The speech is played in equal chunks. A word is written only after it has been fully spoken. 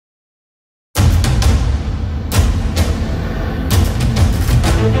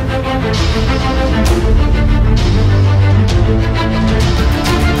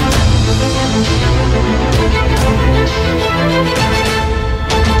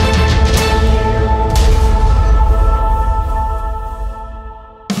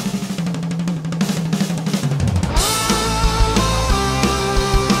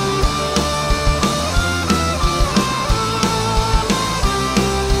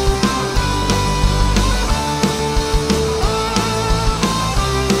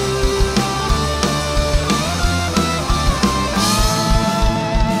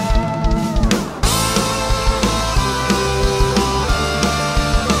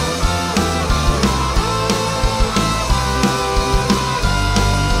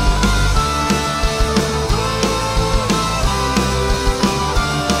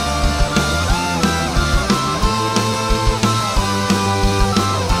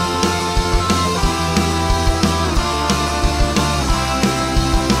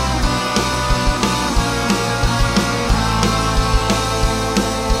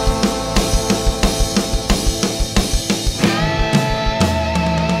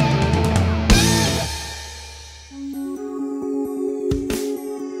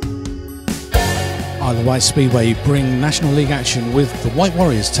of Wight Speedway bring National League action with the Wight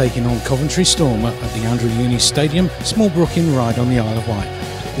Warriors taking on Coventry Storm at the Andrew Uni Stadium, Smallbrook ride on the Isle of Wight.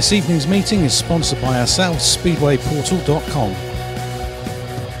 This evening's meeting is sponsored by ourselves, speedwayportal.com.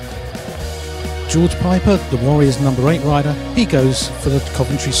 George Piper, the Warriors' number 8 rider, he goes for the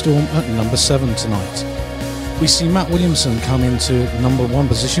Coventry Storm at number 7 tonight. We see Matt Williamson come into number 1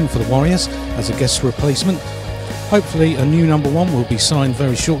 position for the Warriors as a guest replacement. Hopefully a new number 1 will be signed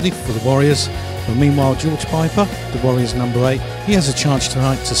very shortly for the Warriors. But meanwhile, George Piper, the Warriors' number 8, he has a charge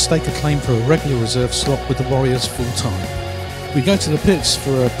tonight to stake a claim for a regular reserve slot with the Warriors full time. We go to the pits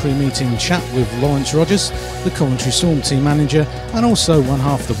for a pre-meeting chat with Laurence Rogers, the Coventry Storm team manager, and also one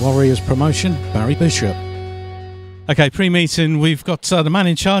half the Warriors promotion, Barry Bishop. Okay, pre-meeting, we've got the man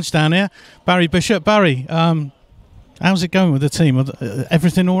in charge down here, Barry Bishop. Barry, how's it going with the team?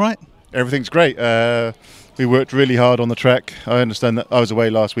 Everything all right? Everything's great. We worked really hard on the track. I understand that I was away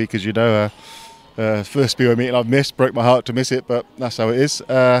last week, as you know. First Speedway meeting I've missed, broke my heart to miss it, but that's how it is.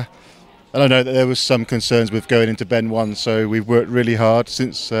 And I know that there was some concerns with going into Bend 1, so we've worked really hard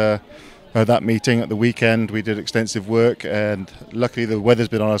since that meeting at the weekend. We did extensive work, and luckily the weather's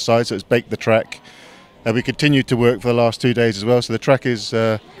been on our side, so it's baked the track. We continued to work for the last 2 days as well, so the track is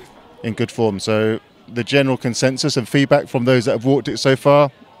in good form. So the general consensus and feedback from those that have walked it so far,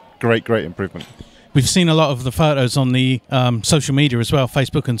 great improvement. We've seen a lot of the photos on the social media as well,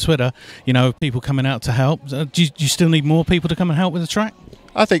 Facebook and Twitter, you know, people coming out to help. Do you still need more people to come and help with the track?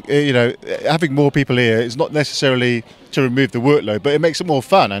 I think, you know, having more people here is not necessarily to remove the workload, but it makes it more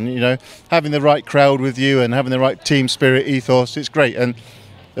fun. And, you know, having the right crowd with you and having the right team spirit ethos, it's great. And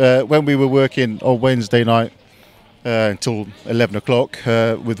when we were working on Wednesday night until 11 o'clock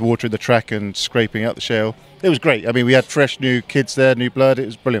with watering the track and scraping out the shale, it was great. I mean, we had fresh new kids there, new blood. It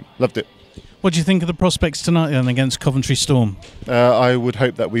was brilliant. Loved it. What do you think of the prospects tonight then against Coventry Storm? I would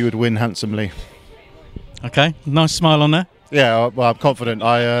hope that we would win handsomely. Okay, nice smile on there. Yeah, well, I'm confident.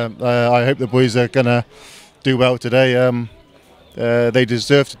 I hope the boys are going to do well today. They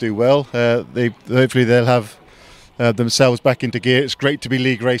deserve to do well. Hopefully they'll have themselves back into gear. It's great to be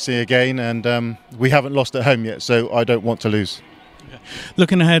league racing again, and we haven't lost at home yet, so I don't want to lose.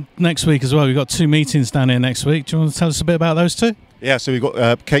 Looking ahead next week as well, we've got 2 meetings down here next week. Do you want to tell us a bit about those two? Yeah, so we've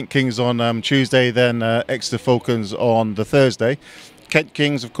got Kent Kings on Tuesday, then Exeter Falcons on the Thursday. Kent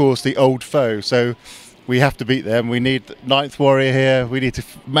Kings, of course, the old foe, so we have to beat them. We need 9th Warrior here. We need to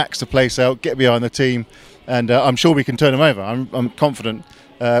max the place out, get behind the team, and I'm sure we can turn them over. I'm confident.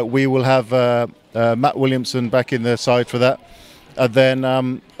 We will have Matt Williamson back in the side for that. And then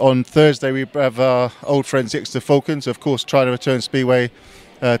on Thursday we have our old friends Exeter Falcons, of course, trying to return Speedway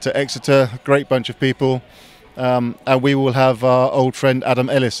to Exeter. Great bunch of people. And we will have our old friend Adam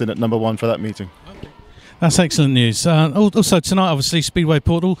Ellis in at number 1 for that meeting. That's excellent news. Also tonight, obviously, Speedway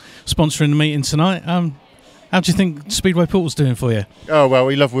Portal sponsoring the meeting tonight. How do you think Speedway Portal's doing for you? Oh, well,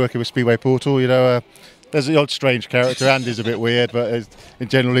 we love working with Speedway Portal. You know, there's the odd strange character. Andy's a bit weird, but in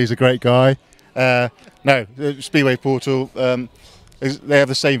general, he's a great guy. No, Speedway Portal, they have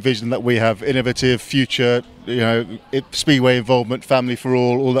the same vision that we have: innovative, future, you know, Speedway involvement, family for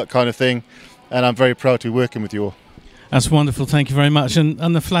all that kind of thing. And I'm very proud to be working with you all. That's wonderful, thank you very much.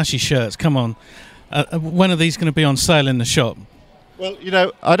 And the flashy shirts, come on. When are these going to be on sale in the shop? Well, you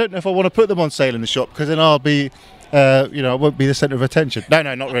know, I don't know if I want to put them on sale in the shop, because then I'll be, you know, I won't be the centre of attention. No,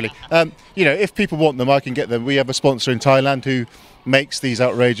 not really. You know, if people want them, I can get them. We have a sponsor in Thailand who makes these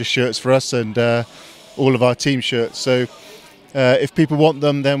outrageous shirts for us, and all of our team shirts. So if people want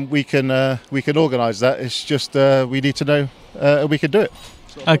them, then we can organise that. It's just we need to know we can do it.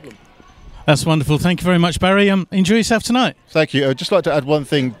 Okay. That's wonderful. Thank you very much, Barry. Enjoy yourself tonight. Thank you. I'd just like to add one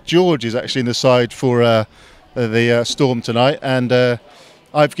thing. George is actually in the side for the Storm tonight, and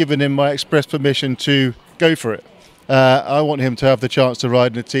I've given him my express permission to go for it. I want him to have the chance to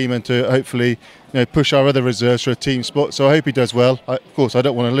ride in a team and to hopefully, you know, push our other reserves for a team spot. So I hope he does well. Of course, I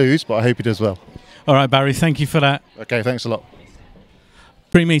don't want to lose, but I hope he does well. All right, Barry. Thank you for that. Okay, thanks a lot.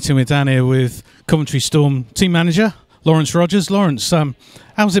 Pre-meeting we're down here with Coventry Storm team manager Laurence Rogers. Laurence,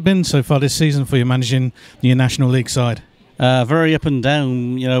 how's it been so far this season for you managing the National League side? Very up and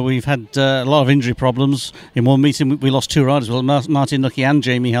down. You know, we've had a lot of injury problems. In one meeting, we lost 2 riders. Well, Martin Nucky and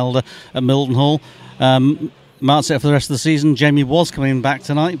Jamie Helder at Milton Hall. Mart's set for the rest of the season. Jamie was coming back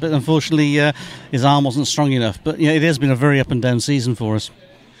tonight, but unfortunately his arm wasn't strong enough. But yeah, it has been a very up and down season for us.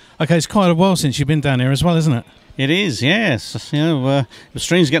 Okay, it's quite a while since you've been down here as well, isn't it? It is, yes. You know, it was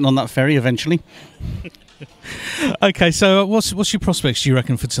strange getting on that ferry eventually. Okay, so what's your prospects, do you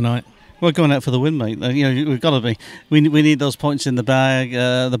reckon, for tonight? We're going out for the win, mate. You know, we've got to be. We need those points in the bag.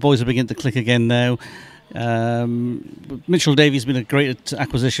 The boys are beginning to click again now. Mitchell Davey's been a great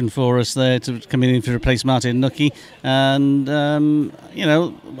acquisition for us there to come in to replace Martin Nucky, and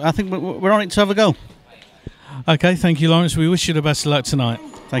I think we're on it to have a go. Okay, thank you, Laurence. We wish you the best of luck tonight.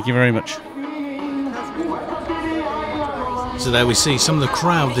 Thank you very much. So there we see some of the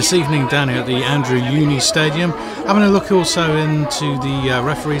crowd this evening down here at the Andrew Uni Stadium. Having a look also into the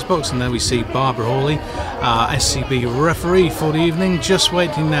referee's box, and there we see Barbara Hawley, SCB referee for the evening, just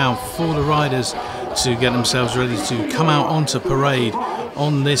waiting now for the riders to get themselves ready to come out onto parade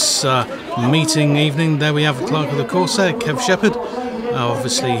on this meeting evening. There we have the clerk of the course there, Kev Shepherd.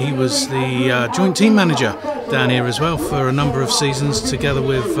 Obviously he was the joint team manager down here as well for a number of seasons, together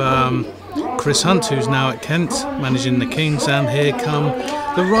with Chris Hunt, who's now at Kent managing the Kings. And here come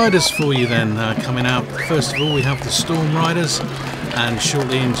the riders for you then, coming out. First of all, we have the Storm riders, and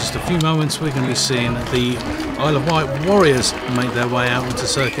shortly, in just a few moments, we're going to be seeing the Isle of Wight Warriors make their way out onto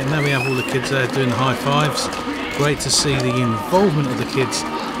circuit. And there we have all the kids there doing the high fives. Great to see the involvement of the kids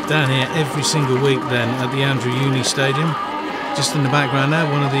down here every single week then at the Andrew Uni Stadium. Just in the background there,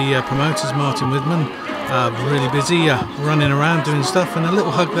 one of the promoters, Martin Widman, really busy running around doing stuff, and a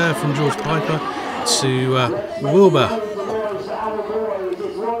little hug there from George Piper to Wilbur.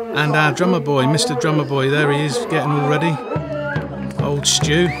 And our drummer boy, Mr. Drummer Boy, there he is, getting all ready. Old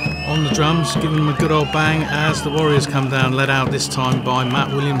Stu on the drums, giving them a good old bang as the Warriors come down, led out this time by Matt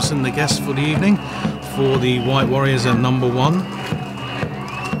Williamson, the guest for the evening, for the Wight Warriors at number 1.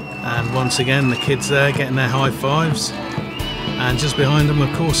 And once again, the kids there getting their high fives. And just behind them,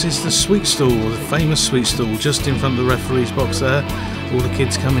 of course, is the sweet stall, the famous sweet stall, just in front of the referee's box there. All the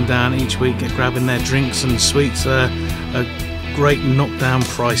kids coming down each week, grabbing their drinks and sweets at great knockdown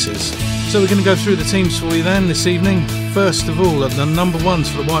prices. So we're going to go through the teams for you then this evening. First of all, at the number 1s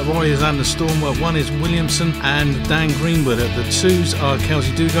for the Wight Warriors and the Storm, well, 1 is Williamson and Dan Greenwood. At the 2s are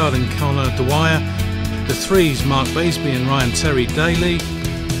Kelsey Dugard and Connor Dwyer. The 3s, Mark Baseby and Ryan Terry Daley.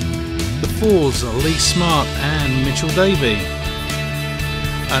 The 4s are Lee Smart and Mitchell Davey.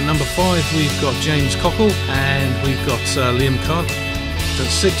 At number 5, we've got James Cockle and we've got Liam Codd. At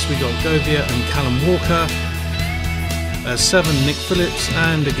 6, we've got Govier and Callum Walker. At 7, Nick Phillips,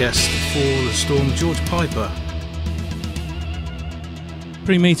 and a guest for the Storm, George Piper.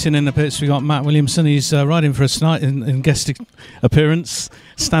 Pre-meeting in the pits, we got Matt Williamson. He's riding for us tonight in guest appearance,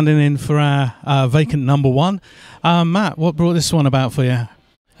 standing in for our vacant number 1. Matt, what brought this one about for you?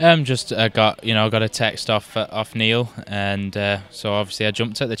 Just got a text off Neil, and so obviously I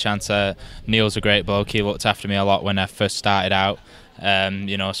jumped at the chance. Neil's a great bloke. He looked after me a lot when I first started out.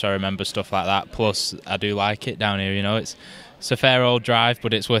 So I remember stuff like that. Plus, I do like it down here. It's a fair old drive,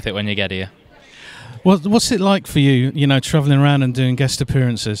 but it's worth it when you get here. What's it like for you? Travelling around and doing guest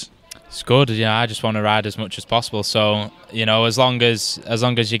appearances. It's good. I just want to ride as much as possible. So as long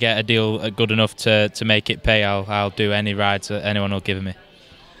as you get a deal good enough to make it pay, I'll do any rides that anyone will give me.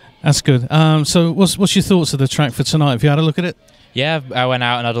 That's good. So what's your thoughts of the track for tonight? Have you had a look at it? Yeah, I went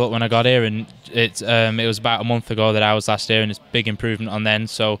out and had a look when I got here, and it was about a month ago that I was last here, and it's a big improvement on then.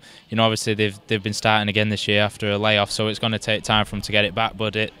 So obviously they've been starting again this year after a layoff, so it's going to take time for them to get it back,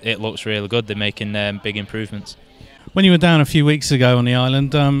 but it looks really good. They're making big improvements. When you were down a few weeks ago on the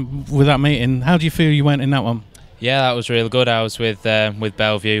island with that meeting, how do you feel you went in that one? Yeah, that was really good. I was with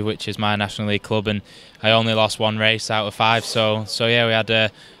Bellevue, which is my National League club, and I only lost 1 race out of 5. So yeah, we had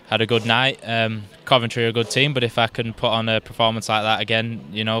a good night. Coventry are a good team, but if I can put on a performance like that again,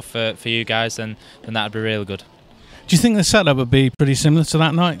 for you guys, then that'd be really good. Do you think the setup would be pretty similar to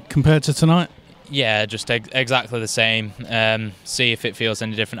that night compared to tonight? Yeah, just exactly the same. See if it feels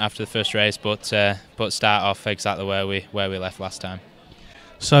any different after the first race, but start off exactly where we left last time.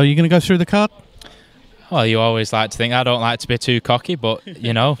 So you're going to go through the card? Well, you always like to think. I don't like to be too cocky, but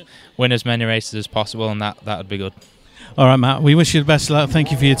win as many races as possible, and that would be good. All right, Matt, we wish you the best of luck.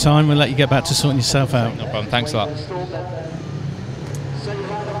 Thank you for your time. We'll let you get back to sorting yourself out. No problem. Thanks a lot.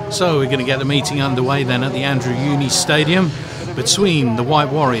 So we're going to get the meeting underway then at the Andrew Uni Stadium between the Wight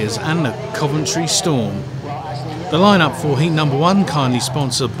Warriors and the Coventry Storm. The lineup for heat number 1, kindly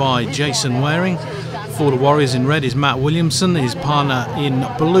sponsored by Jason Waring. For the Warriors in red is Matt Williamson, his partner in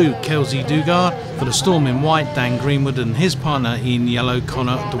blue, Kelsey Dugard. For the Storm in white, Dan Greenwood, and his partner in yellow,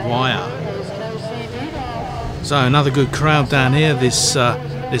 Connor Dwyer. So another good crowd down here this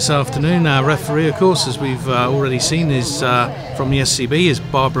afternoon. Our referee, of course, as we've already seen, is from the SCB, is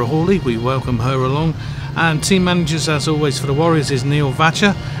Barbara Hawley. We welcome her along. And team managers, as always, for the Warriors is Neil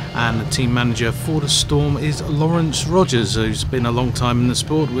Vatcher, and the team manager for the Storm is Laurence Rogers, who's been a long time in the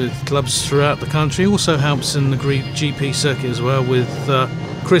sport with clubs throughout the country. Also helps in the GP circuit as well with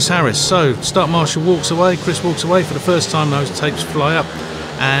Chris Harris. So start marshal walks away. Chris walks away for the first time. Those tapes fly up.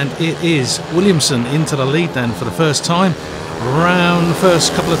 and it is Williamson into the lead then for the first time. Around the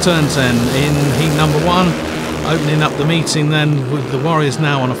first couple of turns then in heat number 1, opening up the meeting then with the Warriors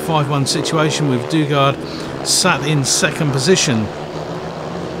now on a 5-1 situation with Dugard sat in second position.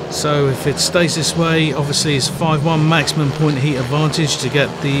 So if it stays this way, obviously it's 5-1 maximum point heat advantage to get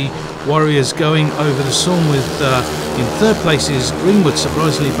the Warriors going over the Storm. With in third place is Greenwood,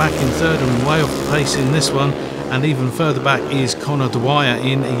 surprisingly back in third and way off the pace in this one, and even further back is Dwyer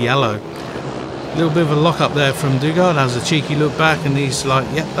in yellow. A little bit of a lock up there from Dugard, has a cheeky look back, and he's like,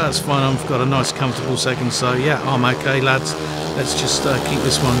 yep, that's fine, I've got a nice comfortable second, so yeah, I'm okay lads, let's just keep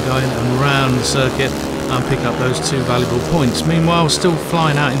this one going and round the circuit and pick up those 2 valuable points. Meanwhile, still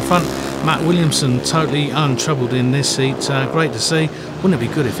flying out in front, Matt Williamson totally untroubled in this heat. Great to see. Wouldn't it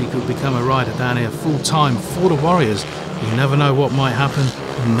be good if he could become a rider down here full time for the Warriors? You never know what might happen,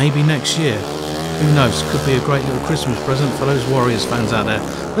 maybe next year. Who knows, could be a great little Christmas present for those Warriors fans out there.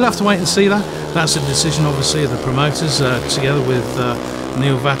 We'll have to wait and see that. That's a decision obviously of the promoters, together with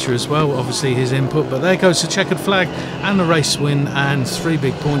Neil Vatcher as well, obviously his input. But there goes the checkered flag and the race win, and 3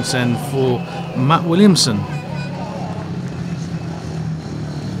 big points then for Matt Williamson.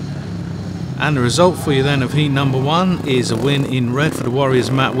 And the result for you then of heat number 1 is a win in red for the Warriors,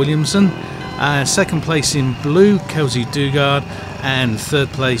 Matt Williamson. Second place in blue, Kelsey Dugard, and third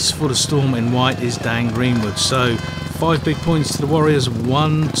place for the Storm in white is Dan Greenwood. So 5 big points to the Warriors,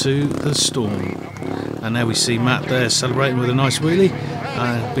 1 to the Storm. And there we see Matt there celebrating with a nice wheelie,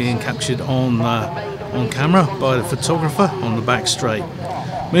 being captured on camera by the photographer on the back straight.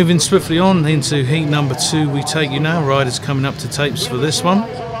 Moving swiftly on into heat number 2, we take you now. Riders coming up to tapes for this one.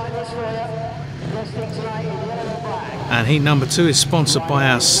 And heat number 2 is sponsored by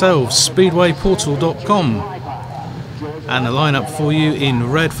ourselves, speedwayportal.com. And the lineup for you in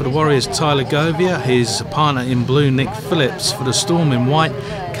red for the Warriors, Tyler Govier, his partner in blue, Nick Phillips. For the Storm in white,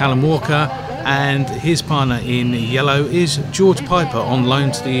 Callum Walker, and his partner in yellow is George Piper, on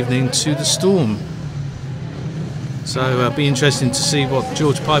loan to the evening to the Storm. So it'll be interesting to see what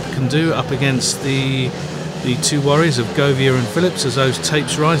George Piper can do up against the 2 Warriors of Govier and Phillips as those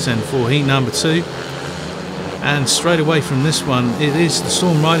tapes rise then for heat number 2. And straight away from this one, it is the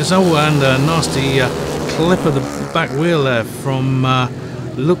Storm riders. Oh, and a nasty clip of the back wheel there from,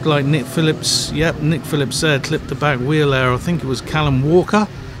 looked like Nick Phillips. Yep, Nick Phillips there clipped the back wheel there. I think it was Callum Walker.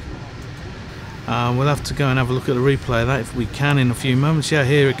 We'll have to go and have a look at the replay of that if we can in a few moments. Yeah,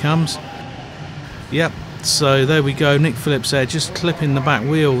 here it comes. Yep, so there we go. Nick Phillips there just clipping the back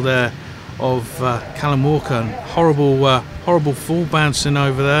wheel there of Callum Walker. And horrible fall bouncing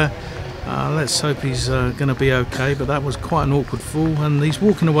over there. Let's hope he's going to be okay, but that was quite an awkward fall, and he's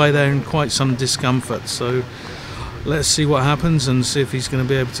walking away there in quite some discomfort. So let's see what happens and see if he's going to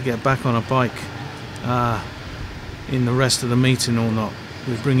be able to get back on a bike in the rest of the meeting or not.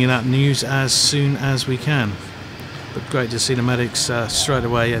 We'll bring you that news as soon as we can. But great to see the medics straight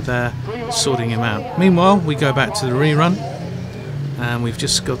away there sorting him out. Meanwhile, we go back to the rerun, and we've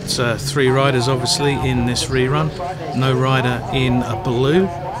just got 3 riders obviously in this rerun. No rider in a blue.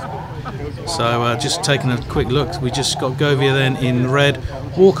 So just taking a quick look, we just got Govier then in red,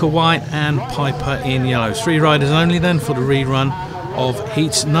 Walker white, and Piper in yellow. 3 riders only then for the rerun of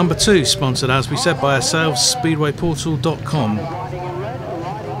heat number 2, sponsored as we said by ourselves, speedwayportal.com.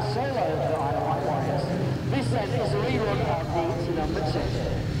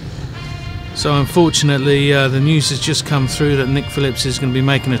 So unfortunately the news has just come through that Nick Phillips is going to be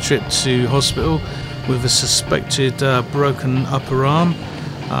making a trip to hospital with a suspected broken upper arm.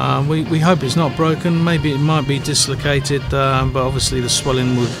 We hope it's not broken, maybe it might be dislocated, but obviously the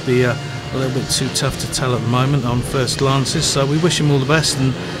swelling would be a little bit too tough to tell at the moment on first glances. So we wish him all the best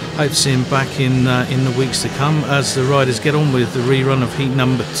and hope to see him back in the weeks to come as the riders get on with the rerun of heat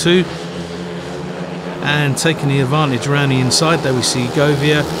number 2. And taking the advantage around the inside, there we see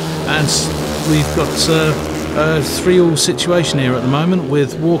Govier, and we've got a 3-all situation here at the moment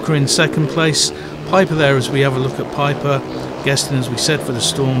with Walker in second place, Piper there as we have a look at Piper, Gueston as we said for the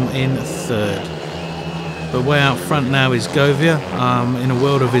Storm in third. But way out front now is Govier, in a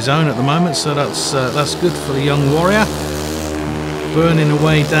world of his own at the moment, so that's good for the young Warrior, burning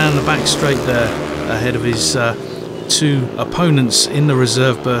away down the back straight there ahead of his 2 opponents in the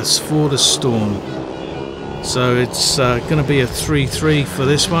reserve berths for the Storm. So it's going to be a 3-3 for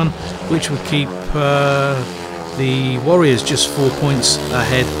this one, which would keep the Warriors just 4 points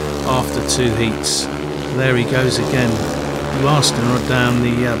ahead after 2 heats. There he goes again, blasting right down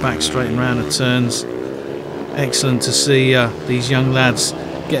the back straight and round the turns. Excellent to see these young lads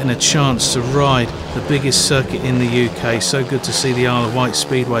getting a chance to ride the biggest circuit in the UK. So good to see the Isle of Wight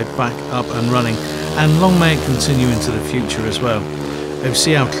Speedway back up and running, and long may it continue into the future as well. Maybe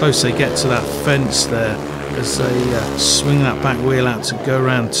see how close they get to that fence there as they swing that back wheel out to go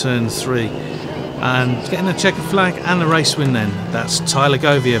around turn 3. And getting a checkered flag and the race win then. That's Tyler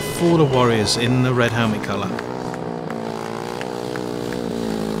Govier for the Warriors in the red helmet colour.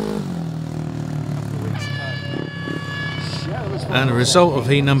 And the result of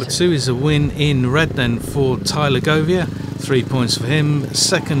heat number 2 is a win in red then for Tyler Govier, 3 points for him.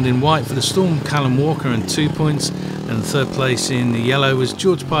 Second in white for the Storm, Callum Walker, and 2 points. And third place in the yellow was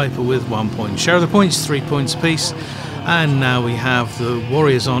George Piper with 1 point. Share of the points, 3 points apiece. And now we have the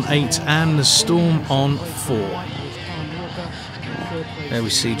Warriors on 8 and the Storm on 4. There we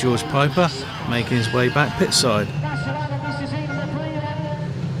see George Piper making his way back pit side.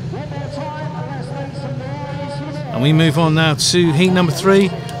 And we move on now to heat number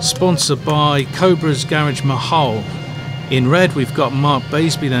 3, sponsored by Cobra's Garage Mahal. In red, we've got Mark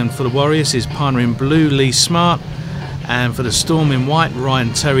Baseby then for the Warriors, his partner in blue, Lee Smart. And for the Storm in white,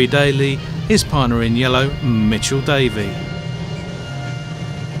 Ryan Terry Daley, his partner in yellow, Mitchell Davey.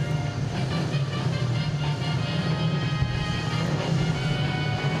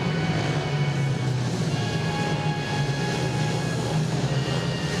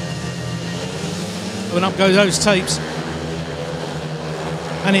 And up go those tapes.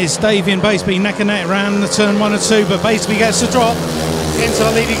 And it's Davey and Baseby neck and neck around the turn 1 and 2, but Baseby gets the drop. Into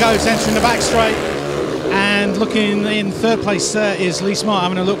the lead he goes, entering the back straight. And looking in third place there is Lee Smart,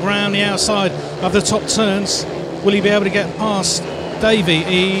 having a look round the outside of the top turns. Will he be able to get past Davey?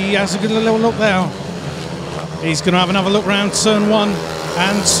 He has a good little look there. He's going to have another look round turn 1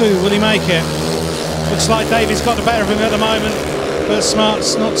 and 2. Will he make it? Looks like Davey's got the better of him at the moment, but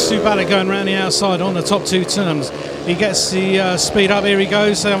Smart's not too bad at going around the outside on the top 2 turns. He gets the speed up. Here he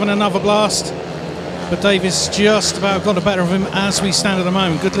goes, having another blast. But Davey's just about got the better of him as we stand at the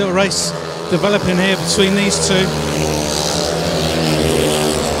moment. Good little race developing here between these two.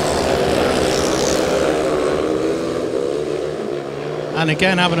 And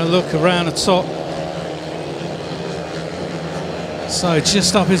again having a look around the top. So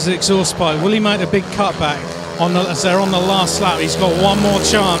just up his exhaust pipe. Will he make a big cutback as they're on the last lap? He's got one more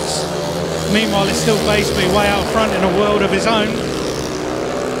chance. Meanwhile, it's still Baseby way out front in a world of his own.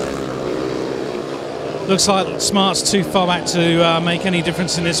 Looks like Smart's too far back to make any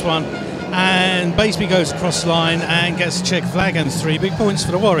difference in this one. And Baseby goes across the line and gets a check flag and 3 big points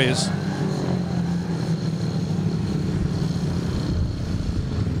for the Warriors.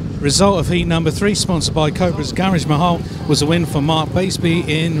 Result of heat number 3, sponsored by Cobra's Garage Mahal, was a win for Mark Baseby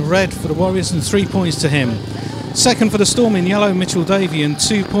in red for the Warriors and 3 points to him. Second for the Storm in yellow, Mitchell Davey, and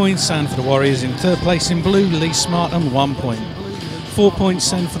 2 points. And for the Warriors in third place in blue, Lee Smart, and 1 point. 4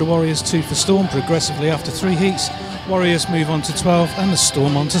 points then for the Warriors, 2 for Storm. Progressively after 3 heats, Warriors move on to 12 and the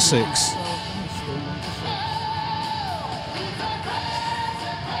Storm on to 6.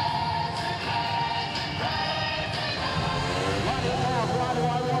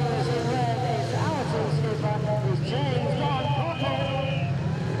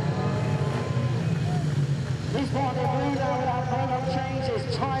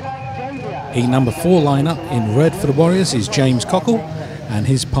 Heat number 4 lineup in red for the Warriors is James Cockle, and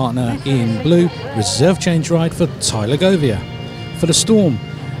his partner in blue, reserve change ride for Tyler Govier. For the Storm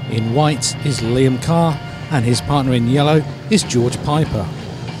in white is Liam Carr, and his partner in yellow is George Piper.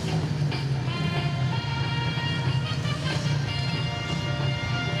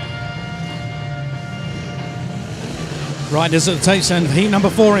 Riders at the tapes end, heat number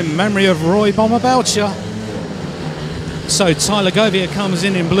 4 in memory of Roy Bomber Belcher. So Tyler Govier comes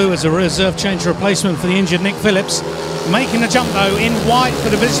in blue as a reserve change replacement for the injured Nick Phillips. Making the jump though in white for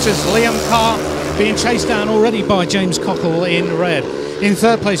the visitors, Liam Carr, being chased down already by James Cockle in red. In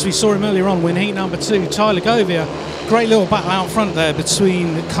third place, we saw him earlier on win heat number 2, Tyler Govier. Great little battle out front there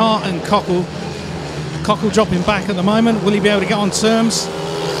between Carr and Cockle. Cockle dropping back at the moment. Will he be able to get on terms?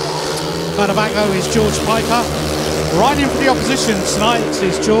 At the back though is George Piper. Riding for the opposition tonight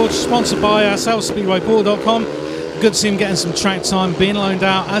is George, sponsored by SouthSpeedwayPort.com. Good to see him getting some track time, being loaned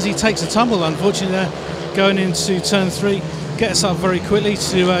out as he takes a tumble, unfortunately, there, going into turn 3. Gets up very quickly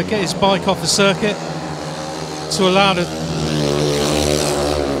to get his bike off the circuit to allow the...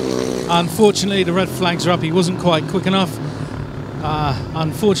 Unfortunately, the red flags are up. He wasn't quite quick enough.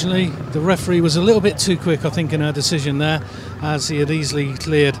 Unfortunately, the referee was a little bit too quick, I think, in her decision there, as he had easily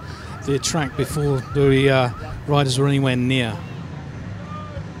cleared the track before the riders were anywhere near.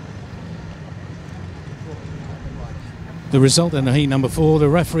 The result in the heat number 4, the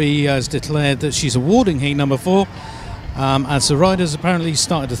referee has declared that she's awarding heat number 4 as the riders apparently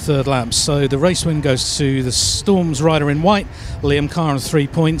started the third lap. So the race win goes to the Storm's rider in white, Liam Carr, on 3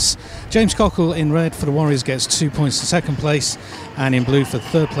 points. James Cockle in red for the Warriors gets 2 points to second place, and in blue for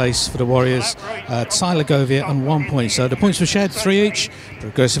third place for the Warriors, Tyler Govier on 1 point. So the points were shared, 3 each.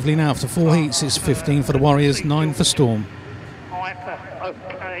 Progressively now after 4 heats, it's 15 for the Warriors, 9 for Storm.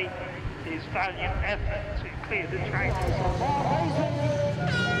 Okay, his valiant effort to clear the track.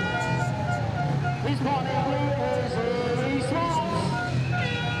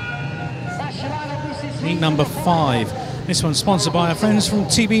 Heat number 5. This one's sponsored by our friends from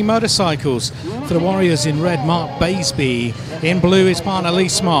TB Motorcycles. For the Warriors in red, Mark Baseby. In blue is partner Lee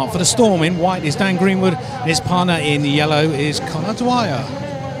Smart. For the Storm in white is Dan Greenwood. His partner in yellow is Connor Dwyer.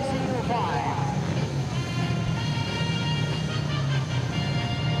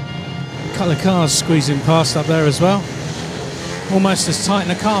 Couple of cars squeezing past up there as well. Almost as tight in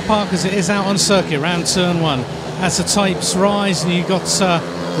the car park as it is out on circuit around turn 1. As the tapes rise, and you've got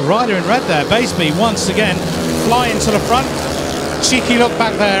the rider in red there, Baseby, once again flying to the front. Cheeky look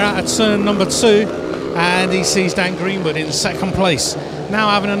back there at turn number 2, and he sees Dan Greenwood in second place. Now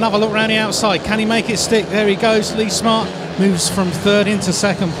having another look around the outside. Can he make it stick? There he goes. Lee Smart moves from third into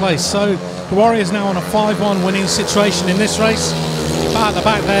second place. So the Warriors now on a 5-1 winning situation in this race. At the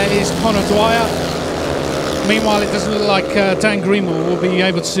back there is Connor Dwyer. Meanwhile, it doesn't look like Dan Greenwood will be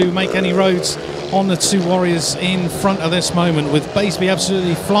able to make any roads on the 2 Warriors in front at this moment, with Baseby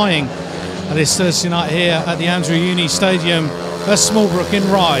absolutely flying at this Thursday night here at the Andrew Uni Stadium at Smallbrook in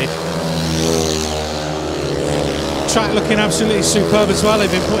Ryde. Track looking absolutely superb as well.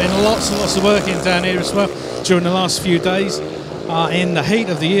 They've been putting lots and lots of work in down here as well during the last few days, in the heat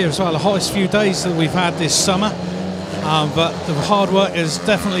of the year as well, the hottest few days that we've had this summer, but the hard work has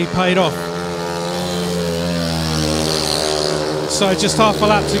definitely paid off. So just half a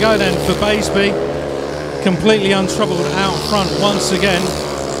lap to go then for Baseby, completely untroubled out front once again,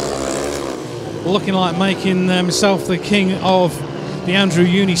 looking like making himself the king of the Andrew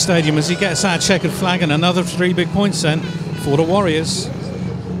Uni Stadium as he gets that checkered flag, and another 3 big points then for the Warriors.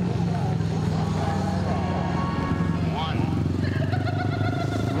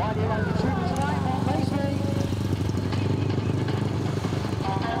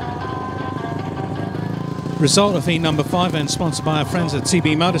 Result of heat number 5, and sponsored by our friends at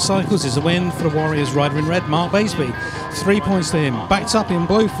TB Motorcycles, is a win for the Warriors rider in red, Mark Baseby. 3 points to him. Backed up in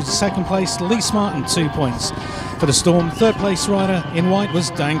blue for second place, Lee Smart, and 2 points. For the Storm, third place rider in white was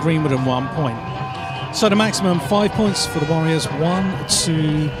Dan Greenwood and 1 point. So the maximum 5 points for the Warriors, 1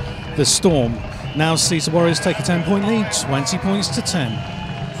 to the Storm. Now sees the Warriors take a 10-point lead, 20 points to 10.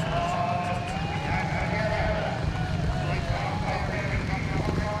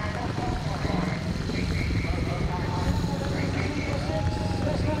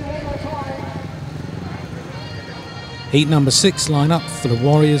 Heat number 6 line-up for the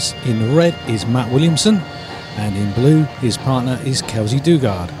Warriors in red is Matt Williamson, and in blue his partner is Kelsey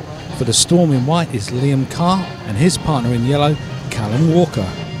Dugard. For the Storm in white is Liam Carr, and his partner in yellow, Callum Walker.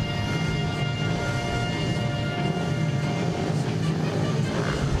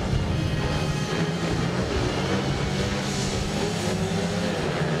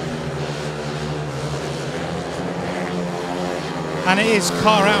 And it is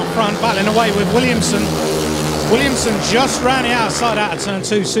Carr out front, battling away with Williamson. Williamson just ran the outside out of turn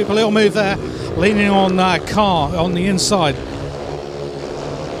 2. Super little move there, leaning on Carr on the inside.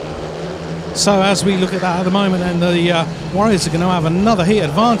 So as we look at that at the moment, and the Warriors are going to have another heat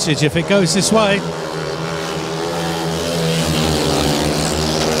advantage if it goes this way.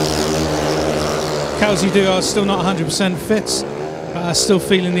 Kelsey Dugard still not 100% fit, still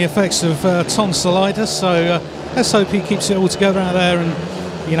feeling the effects of tonsillitis. So let's hope he keeps it all together out there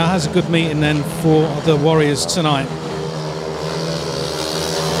and, you know, has a good meeting then for the Warriors tonight.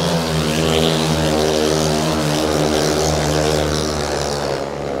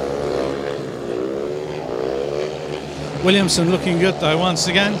 Williamson looking good though once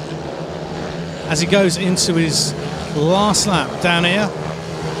again as he goes into his last lap down here.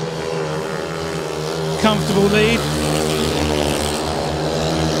 Comfortable lead.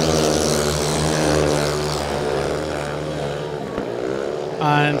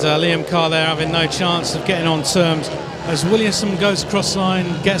 And Liam Carr there having no chance of getting on terms as Williamson goes across the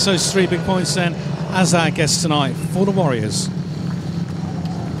line, gets those 3 big points then, as our guest tonight for the Warriors.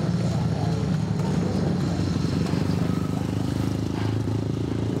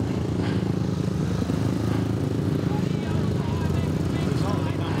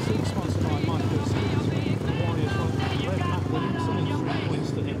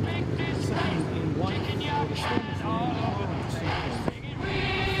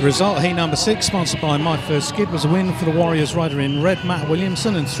 The result, heat number 6, sponsored by My First Skid, was a win for the Warriors rider in red, Matt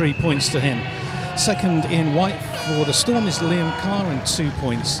Williamson, and 3 points to him. Second in white for the Storm is Liam Carr, and 2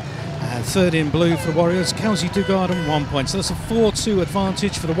 points. And third in blue for the Warriors, Kelsey Dugard, and 1 point. So that's a 4-2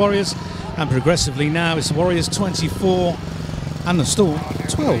 advantage for the Warriors. And progressively now it's the Warriors 24 and the Storm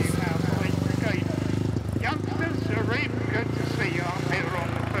 12. Youngsters, really good to see you up here on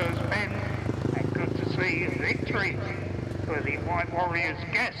the first bend, and good to see victory for the Wight Warriors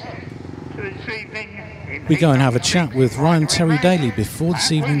guests this evening. We go and have a chat with Ryan Terry Daley before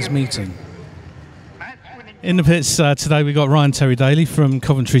this evening's meeting. In the pits today we got Ryan Terry Daley from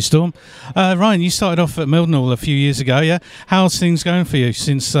Coventry Storm. Ryan, you started off at Mildenhall a few years ago, yeah? How's things going for you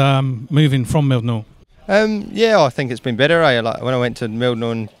since moving from Mildenhall? Yeah, I think it's been better. Like when I went to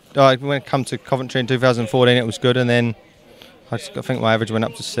Mildenhall and when I come to Coventry in 2014, it was good, and then I think my average went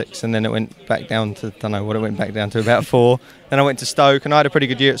up to 6, and then it went back down to, don't know what it went back down to, about 4. Then I went to Stoke, and I had a pretty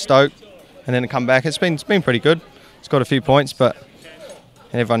good year at Stoke, and then to come back, it's been pretty good. It's got a few points, but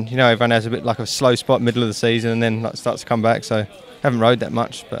everyone has a bit like a slow spot middle of the season, and then starts to come back. So haven't rode that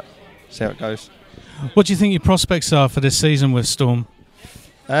much, but see how it goes. What do you think your prospects are for this season with Storm?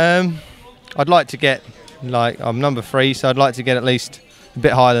 I'd like to get, I'm number 3, so I'd like to get at least a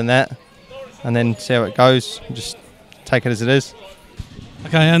bit higher than that, and then see how it goes. Just take it as it is.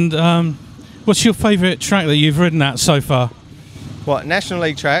 Okay, and what's your favourite track that you've ridden at so far? What, National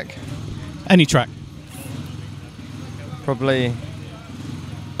League track? Any track? Probably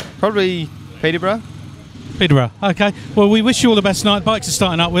Peterborough. Peterborough. Okay. Well, we wish you all the best tonight. Bikes are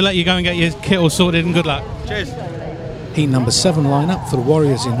starting up. We'll let you go and get your kit all sorted, and good luck. Cheers. Heat number 7 lineup for the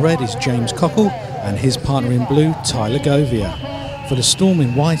Warriors in red is James Cockle, and his partner in blue, Tyler Govier. For the Storm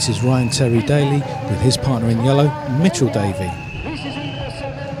in white is Ryan Terry Daley, with his partner in yellow, Mitchell Davey. This is Heat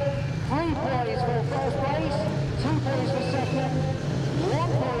 7. 3 points for first place, 2 points for second,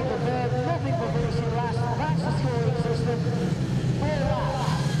 1 point for third, nothing for finishing last. That's the scoring system. 4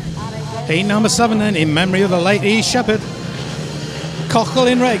 laps. Heat number 7 then, in memory of the late E. Shepherd. Cockle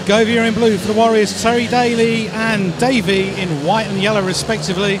in red, Govier in blue for the Warriors, Terry Daley and Davey in white and yellow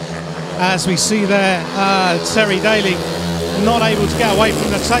respectively. As we see there, Terry Daley not able to get away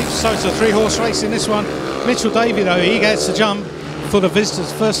from the tape, so it's a 3-horse race in this one. Mitchell Davey though, he gets the jump for the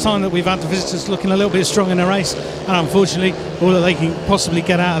visitors. First time that we've had the visitors looking a little bit strong in the race, and unfortunately all that they can possibly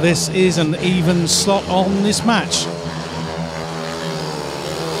get out of this is an even slot on this match.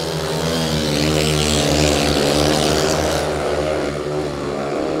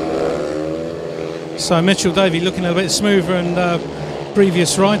 So Mitchell Davey looking a little bit smoother than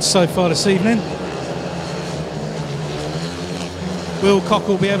previous rides so far this evening. Will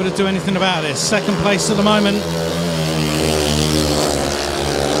Cockle be able to do anything about this? Second place at the moment.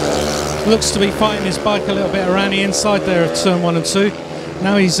 Looks to be fighting his bike a little bit around the inside there of turn 1 and 2.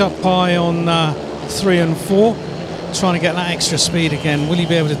 Now he's up high on 3 and 4, trying to get that extra speed again. Will he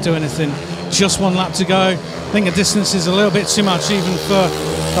be able to do anything? Just 1 lap to go. I think the distance is a little bit too much even for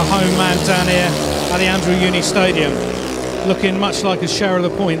the home man down here at the Andrew Uni Stadium. Looking much like a share of the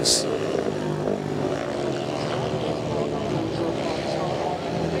points.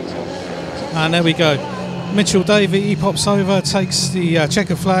 And there we go. Mitchell Davey, he pops over, takes the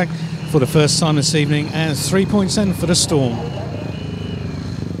checker flag for the first time this evening, and 3 points in for the Storm.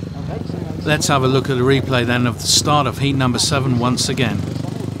 Let's have a look at the replay then of the start of heat number 7 once again.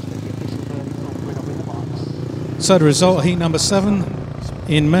 So the result, heat number 7,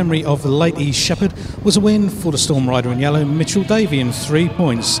 in memory of the late E. Shepherd, was a win for the Storm rider in yellow, Mitchell Davey, in 3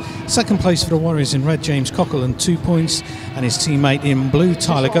 points. Second place for the Warriors in red, James Cockle, and 2 points. And his teammate in blue,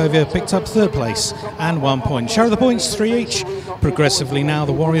 Tyler Govier, picked up third place and 1 point. Share of the points, 3 each. Progressively now,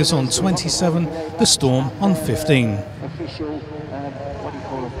 the Warriors on 27, the Storm on 15. Official, what do you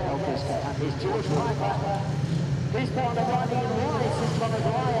call it, eldest, and is George Piper. His partner riding in white is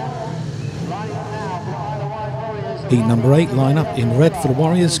Dwyer. Riding on now for Isle of Wight Warriors. Heat number 8 lineup in red for the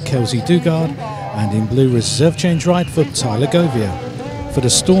Warriors, Kelsey Dugard, and in blue reserve change ride for Tyler Govier. For the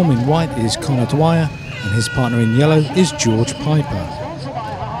Storm in white is Connor Dwyer, and his partner in yellow is George Piper. Sponsored by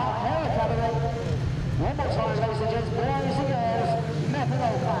Hair Academy. One more time, ladies and gents, boys and girls,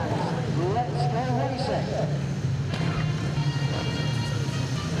 Methanol fans. Let's go racing.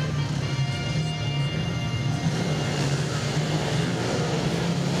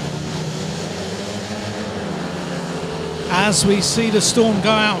 As we see the Storm go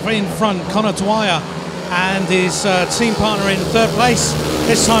out in front, Connor Dwyer and his team partner in third place.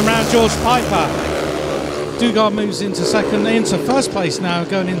 This time round, George Piper. Dugard moves into first place now,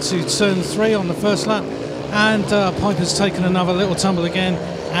 going into turn 3 on the first lap. And Piper's taken another little tumble again,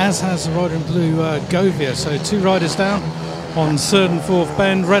 as has the rider in blue, Govier. So 2 riders down. on third and fourth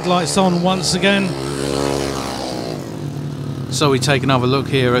bend. Red lights on once again. So we take another look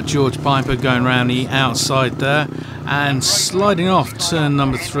here at George Piper going round the outside there and sliding off turn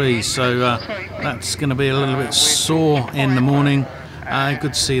number 3. So that's going to be a little bit sore in the morning.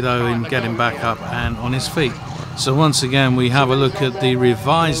 Good to see though him getting back up and on his feet. So once again we have a look at the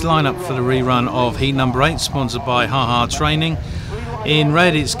revised lineup for the rerun of heat number 8, sponsored by Ha Training. In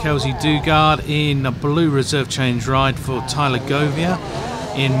red it's Kelsey Dugard. In a blue reserve change ride for Tyler Govier.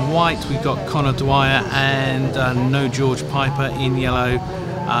 In white we've got Connor Dwyer and no George Piper. In yellow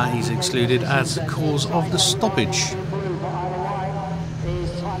he's excluded as the cause of the stoppage.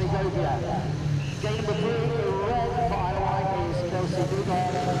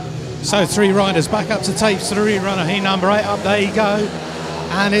 So 3 riders back up to tapes to the rerun of heat number 8. Up there you go,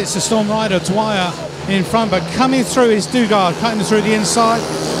 and it's the Storm rider Dwyer in front, but coming through is Dugard, cutting through the inside.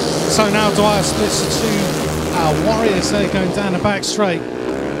 So now Dwyer splits the 2 Warriors there going down the back straight.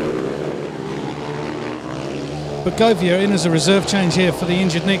 But Govier in as a reserve change here for the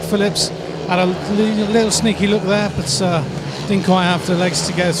injured Nick Phillips. Had a little sneaky look there, but didn't quite have the legs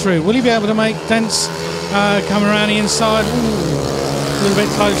to go through. Will he be able to make dents coming around the inside? Ooh, a little bit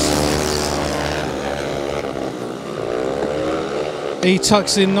close. He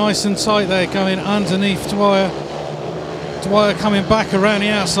tucks in nice and tight there, going underneath Dwyer. Dwyer coming back around the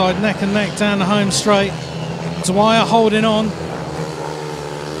outside, neck and neck down the home straight. Dwyer holding on.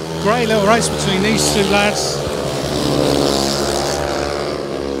 Great little race between these 2 lads.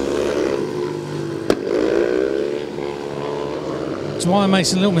 Dwyer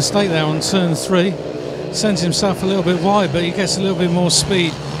makes a little mistake there on turn 3. Sends himself a little bit wide, but he gets a little bit more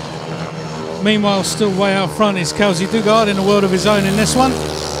speed. Meanwhile, still way out front is Kelsey Dugard in a world of his own in this one.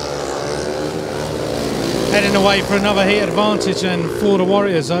 Heading away for another heat advantage and for the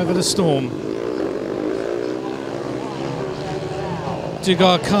Warriors over the Storm.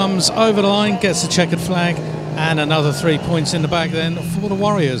 Dugard comes over the line, gets the checkered flag, and another 3 points in the bag then for the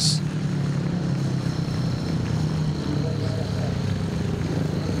Warriors.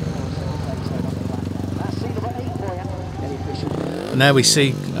 And there we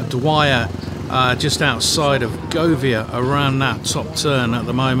see Dwyer just outside of Govier around that top turn at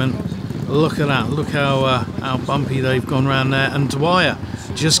the moment. Look at that, look how bumpy they've gone around there, and Dwyer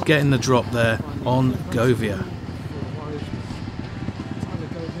just getting the drop there on Govier.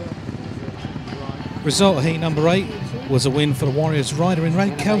 Result of heat number 8 was a win for the Warriors. Rider in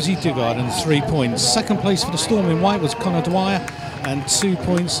red, Kelsey Dugard, and 3 points. Second place for the Storm in white was Connor Dwyer and 2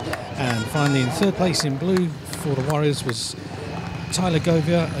 points. And finally in third place in blue for the Warriors was Tyler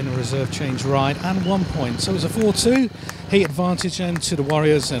Govier in a reserve change ride and 1 point. So it was a 4-2 heat advantage and to the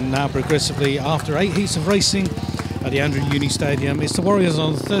Warriors, and now progressively after 8 heats of racing at the Andrew Uni Stadium, it's the Warriors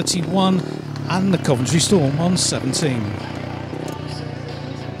on 31 and the Coventry Storm on 17.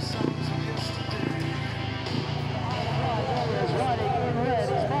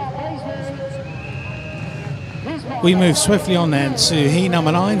 We move swiftly on then to heat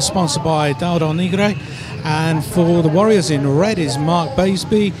number 9, sponsored by Daley Negre. And for the Warriors in red is Mark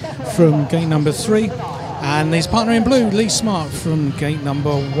Baseby from gate number 3. And his partner in blue, Lee Smart, from gate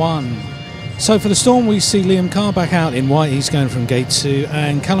number 1. So for the Storm, we see Liam Carr back out in white. He's going from gate 2.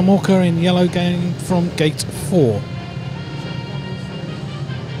 And Callum Walker in yellow going from gate 4.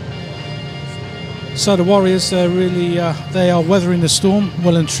 So the Warriors, really, they are weathering the storm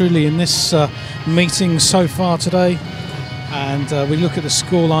well and truly in this meeting so far today. And we look at the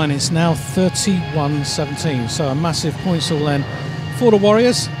scoreline, it's now 31-17. So a massive points all then for the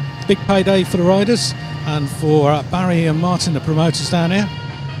Warriors. Big payday for the riders and for Barry and Martin, the promoters down here.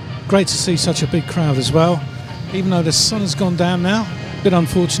 Great to see such a big crowd as well. Even though the sun has gone down now, a bit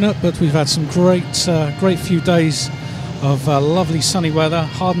unfortunate, but we've had some great few days of lovely sunny weather.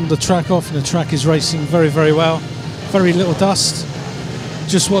 Hardened the track off and the track is racing very, very well. Very little dust.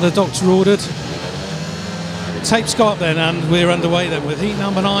 Just what the doctor ordered. Tapes go up then and we're underway then with heat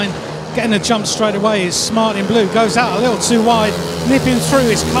number 9. Getting a jump straight away is Smart in blue. Goes out a little too wide. Nipping through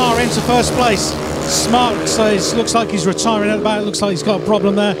his car into first place. Smart says looks like he's retiring at the back. Looks like he's got a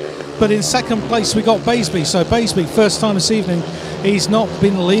problem there. But in second place we got Baseby. So Baseby, first time this evening, he's not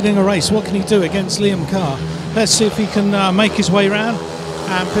been leading a race. What can he do against Liam Carr? Let's see if he can make his way round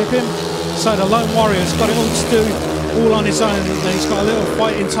and pip him. So the Lone Warrior's got it all to do, all on his own. He's got a little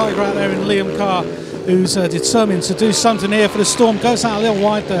fighting tiger out there in Liam Carr, who's determined to do something here for the Storm. Goes out a little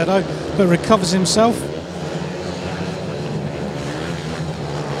wide there though, but recovers himself.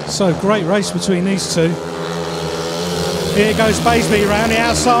 So great race between these two. Here goes Baseby round the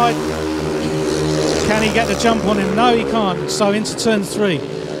outside. Can he get the jump on him? No, he can't. So into turn 3.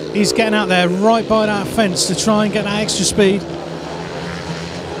 He's getting out there right by that fence to try and get that extra speed.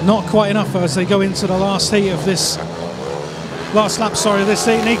 Not quite enough as they go into the last heat of this, last lap, sorry, of this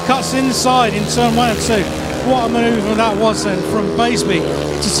heat. And he cuts inside in turn 1 and 2. What a manoeuvre that was then from Baseby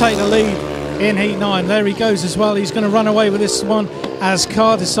to take the lead in heat 9. There he goes as well. He's going to run away with this one as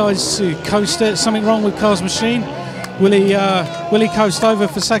Carr decides to coast it. Something wrong with Carr's machine. Will he coast over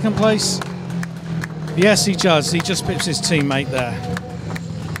for second place? Yes, he does. He just pips his teammate there.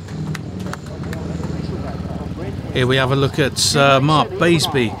 Here we have a look at Mark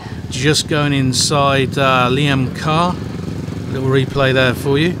Baseby just going inside Liam Carr. Little replay there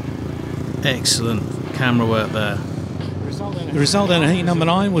for you. Excellent camera work there. The result then in heat number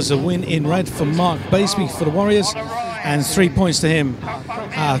 9 was a win in red for Mark Baseby for the Warriors, and 3 points to him.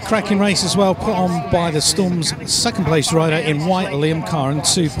 Cracking race as well, put on by the Storm's second place rider in white, Liam Carr, and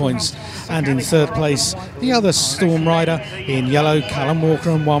 2 points. And in third place, the other Storm rider in yellow, Callum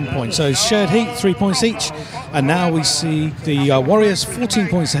Walker, and 1 point. So shared heat, 3 points each. And now we see the Warriors 14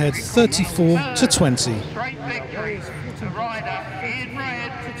 points ahead, 34 to 20. Straight victory. The rider in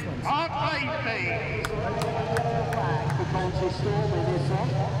red, Mark Baseby. For Coventry Storm in this one.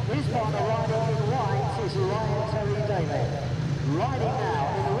 His partner riding in white is Laurence Davey. Riding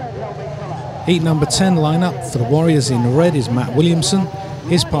now in the red helmet colour. Heat number 10 lineup for the Warriors in red is Matt Williamson.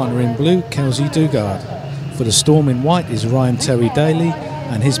 His partner in blue, Kelsey Dugard. For the Storm in white is Ryan Terry Daley,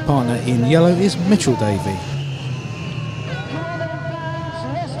 and his partner in yellow is Mitchell Davey.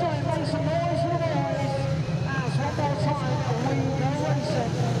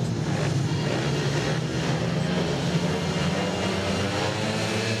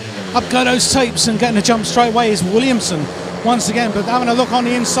 Up go those tapes, and getting a jump straight away is Williamson once again, but having a look on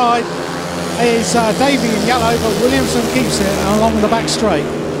the inside is Davey in yellow, but Williamson keeps it along the back straight.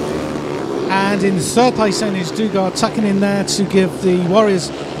 And in third place then is Dugard tucking in there to give the Warriors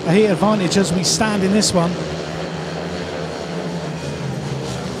a heat advantage as we stand in this one.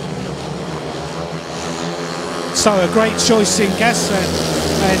 So a great choice in guess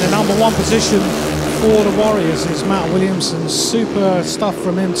then, in the number 1 position for the Warriors is Matt Williamson. Super stuff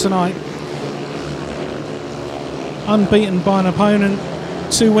from him tonight. Unbeaten by an opponent.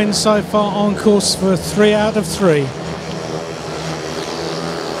 2 wins so far, on course for 3 out of 3.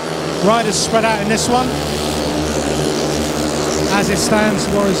 Riders spread out in this one. As it stands,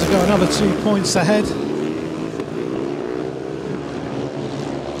 the Warriors have got another 2 points ahead.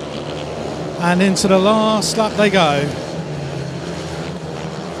 And into the last lap they go.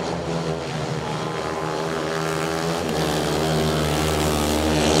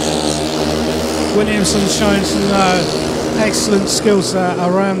 Williamson's showing some excellent skills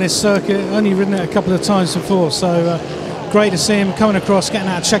around this circuit. Only ridden it a couple of times before, so great to see him coming across, getting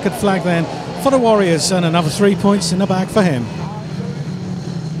that checkered flag then for the Warriors, and another 3 points in the bag for him.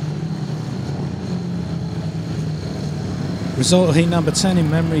 Result of heat number 10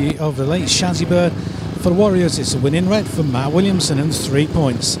 in memory of the late Shazzy Bird. For the Warriors, it's a win in red for Matt Williamson and 3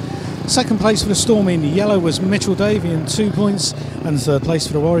 points. Second place for the Storm in yellow was Mitchell Davey and 2 points, and third place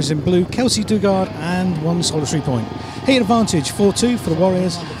for the Warriors in blue, Kelsey Dugard, and 1 solitary point. Heat advantage 4-2 for the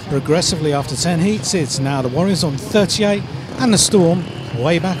Warriors. Progressively after 10 heats, it's now the Warriors on 38 and the Storm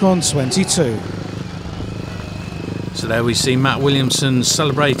way back on 22. So there we see Matt Williamson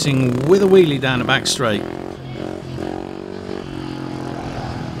celebrating with a wheelie down the back straight.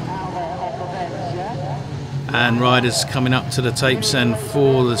 And riders coming up to the tapes then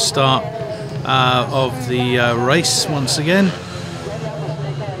for the start of the race once again.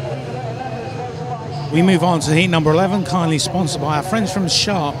 We move on to heat number 11, kindly sponsored by our friends from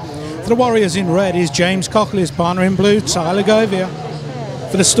Sharp. For the Warriors in red is James Cockle, his partner in blue, Tyler Govier.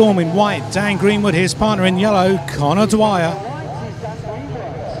 For the Storm in white, Dan Greenwood, his partner in yellow, Connor Dwyer.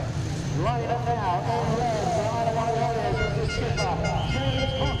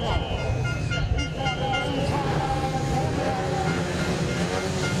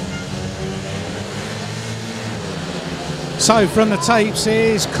 So from the tapes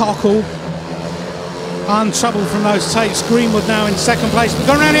is Cockle, untroubled from those tapes. Greenwood now in second place, but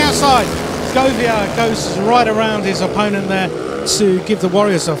going around the outside. Govier goes right around his opponent there to give the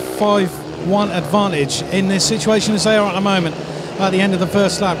Warriors a 5-1 advantage in this situation as they are at the moment. At the end of the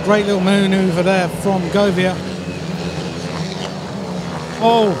first lap, great little manoeuvre there from Govier.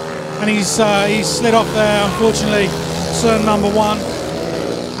 Oh, and he's slid off there, unfortunately, turn number 1.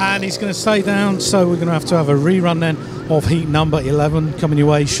 And he's going to stay down, so we're going to have a rerun then of heat number 11 coming your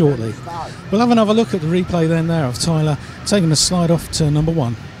way shortly. We'll have another look at the replay then there of Tyler taking the slide off to number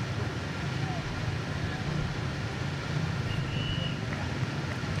 1.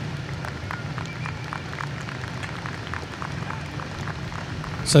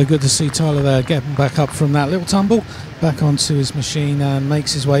 So good to see Tyler there getting back up from that little tumble, back onto his machine and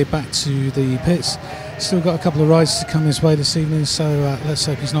makes his way back to the pits. Still got a couple of rides to come his way this evening, so let's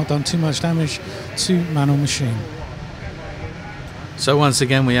hope he's not done too much damage to man or machine. So once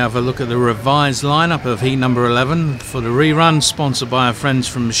again we have a look at the revised lineup of heat number 11 for the rerun, sponsored by our friends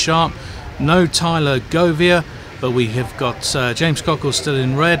from Sharp. No Tyler Govier, but we have got James Cockle still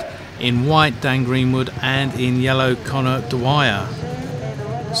in red, in white Dan Greenwood, and in yellow Connor Dwyer.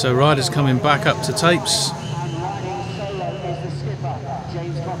 So riders coming back up to tapes.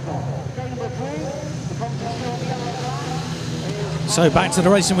 So back to the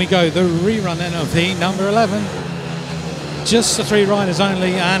racing we go, the rerun then of heat number 11. Just the 3 riders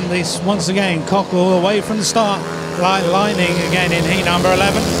only, and this once again Cockle away from the start, lining again in heat number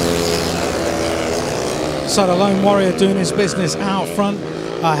 11. So the Lone Warrior doing his business out front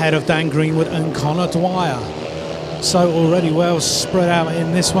ahead of Dan Greenwood and Connor Dwyer. So already well spread out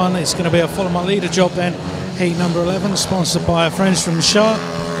in this one. It's going to be a follow my leader job then. Heat number 11, sponsored by our friends from Sharp.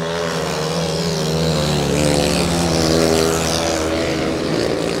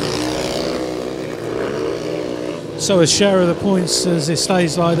 So a share of the points as it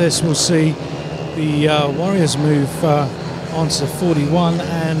stays like this, we'll see the Warriors move onto 41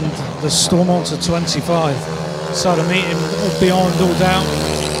 and the Storm onto 25. So the meeting beyond all doubt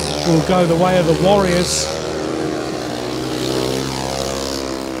will go the way of the Warriors.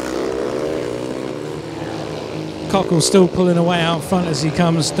 Cockle still pulling away out front as he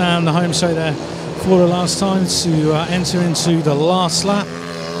comes down the home straight there for the last time to enter into the last lap.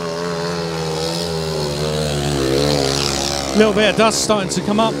 A little bit of dust starting to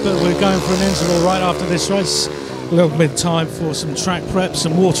come up, but we're going for an interval right after this race. A little bit of time for some track prep,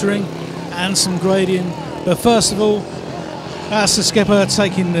 some watering and some grading. But first of all, that's the skipper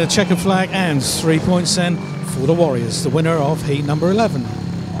taking the checker flag, and 3 points then for the Warriors, the winner of heat number 11.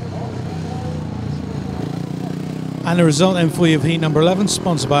 And the result then for you of heat number 11,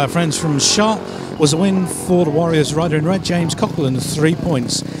 sponsored by our friends from Sharp, was a win for the Warriors rider in red, James Cockle, and 3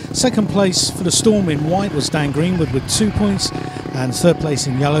 points. Second place for the Storm in white was Dan Greenwood with 2 points, and third place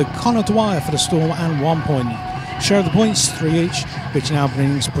in yellow, Connor Dwyer for the Storm and 1 point. Share of the points, 3 each, which now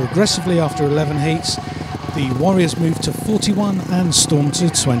brings progressively after 11 heats. The Warriors move to 41 and Storm to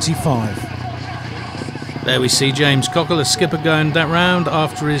 25. There we see James Cockle, the skipper, going that round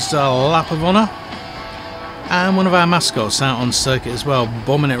after his lap of honour. And one of our mascots out on circuit as well,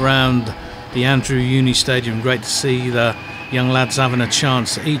 bombing it round the Andrew Uni Stadium. Great to see the young lads having a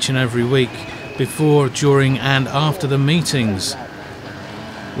chance each and every week before, during and after the meetings.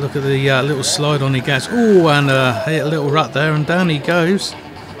 Look at the little slide on he gets. Oh, and hit a little rut there, and down he goes.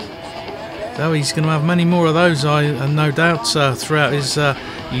 So he's going to have many more of those, no doubt, throughout his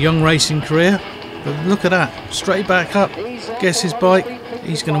young racing career. But look at that, straight back up, gets his bike.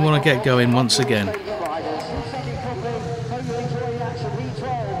 He's going to want to get going once again.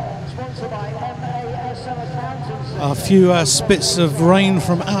 A few spits of rain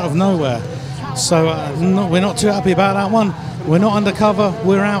from out of nowhere, so we're not too happy about that one. We're not undercover,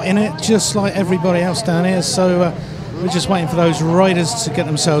 we're out in it just like everybody else down here, so we're just waiting for those riders to get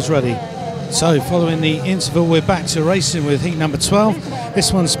themselves ready. So following the interval, we're back to racing with heat number 12.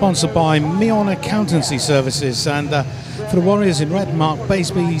 This one's sponsored by Meon Accountancy Services, and for the Warriors in red, Mark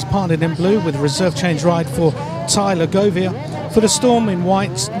Baseby, he's partnered in blue with a reserve change ride for Tyler Govier. For the Storm in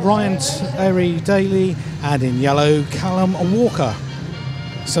white, Ryan Terry Daley, and in yellow, Callum Walker.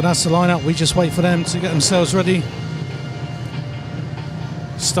 So that's the lineup. We just wait for them to get themselves ready.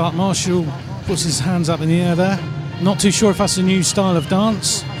 Start Marshall puts his hands up in the air there. Not too sure if that's a new style of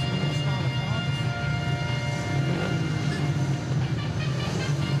dance.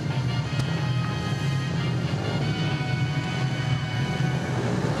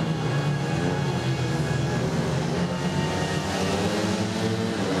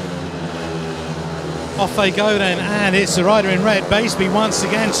 Off they go then, and it's the rider in red, Baseby, once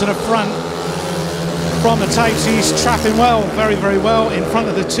again to the front. From the tapes, he's trapping well, very, very well, in front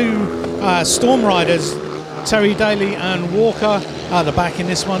of the 2 Storm riders, Terry Daley and Walker. At the back in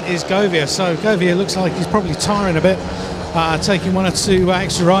this one is Govier. So Govier looks like he's probably tiring a bit, taking 1 or 2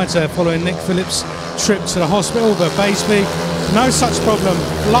 extra rides there following Nick Phillips' trip to the hospital. But Baseby, no such problem,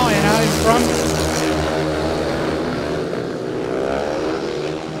 flying out in front.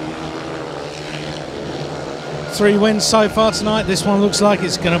 Three wins so far tonight. This one looks like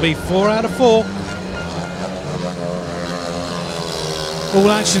it's going to be 4 out of 4.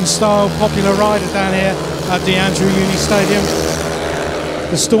 All action style, popular rider down here at the Andrew Uni Stadium.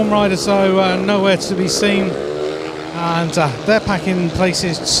 The Storm riders, though, nowhere to be seen, and they're packing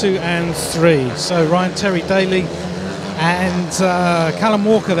places 2 and 3. So Ryan Terry Daley And Callum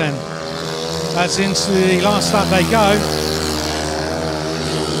Walker then, as into the last lap they go.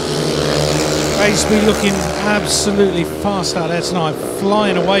 Baseby looking absolutely fast out there tonight,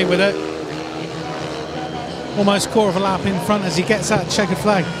 flying away with it. Almost quarter of a lap in front as he gets that checkered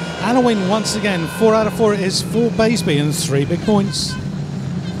flag. And a win once again. 4 out of 4 it is for Baseby and 3 big points.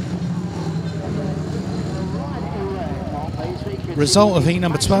 Result of heat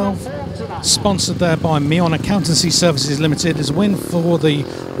number 12, sponsored there by Meon Accountancy Services Limited, is a win for the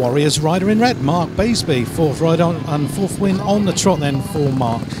Warriors rider in red, Mark Baseby. 4th ride on and 4th win on the trot then for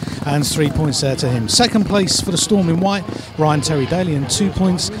Mark, and 3 points there to him. 2nd place for the Storm in white, Ryan Terry Daley, and 2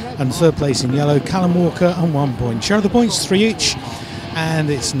 points, and 3rd place in yellow, Callum Walker, and 1 point. Share of the points, 3 each, and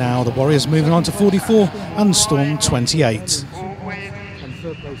it's now the Warriors moving on to 44 and Storm 28.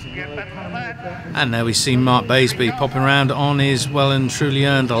 And there we see Mark Baseby popping around on his well and truly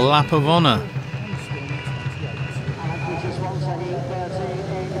earned lap of honour.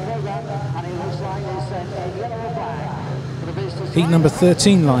 Heat number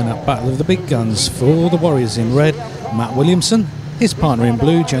 13 lineup, battle of the big guns. For the Warriors in red, Matt Williamson, his partner in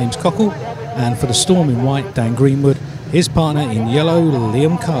blue, James Cockle, and for the Storm in white, Dan Greenwood, his partner in yellow,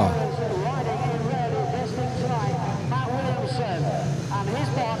 Liam Carr.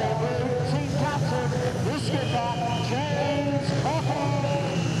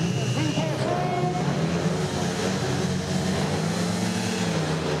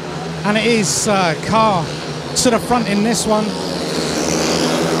 And it is Carr to the front in this one.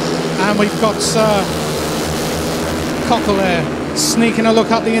 And we've got Cockle there, sneaking a look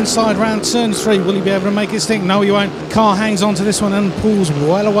up the inside round turn 3. Will he be able to make it stick? No, he won't. Carr hangs on to this one and pulls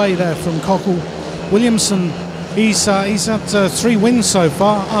well away there from Cockle. Williamson, he's had 3 wins so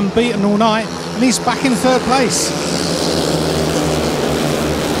far, unbeaten all night, and he's back in 3rd place.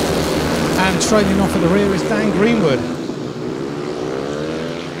 And trailing off at the rear is Dan Greenwood.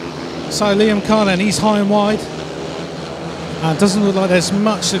 So Liam Carr then, he's high and wide. And it doesn't look like there's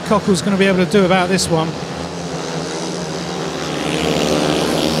much that Cockle's going to be able to do about this one.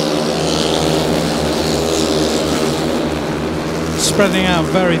 Spreading out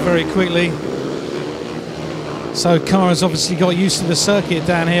very, very quickly. So Carr has obviously got used to the circuit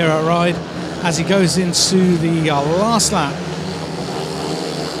down here at Ryde as he goes into the last lap.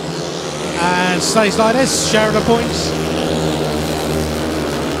 And stays like this, share of the points.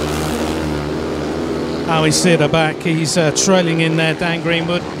 Oh, we see at the back, he's trailing in there, Dan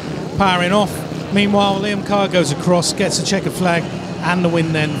Greenwood, powering off. Meanwhile, Liam Carr goes across, gets a checkered flag, and the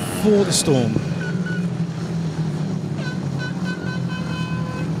win then for the Storm.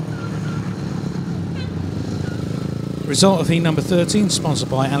 Result of heat number 13, sponsored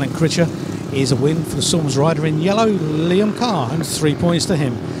by Alan Critcher, is a win for the Storm's rider in yellow, Liam Carr, and 3 points to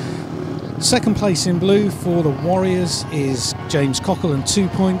him. 2nd place in blue for the Warriors is James Cockle and 2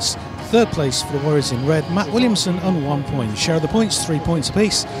 points. 3rd place for the Warriors in red, Matt Williamson, and 1 point. Share of the points, 3 points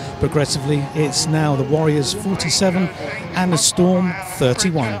apiece. Progressively, it's now the Warriors 47 and the Storm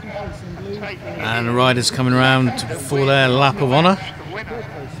 31. And the riders coming around for their lap of honour.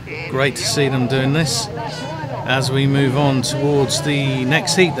 Great to see them doing this as we move on towards the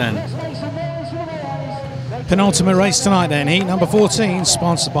next heat then. Penultimate race tonight then, heat number 14,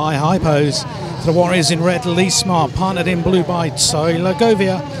 sponsored by Hypos. For the Warriors in red, Lee Smart, partnered in blue by Tyler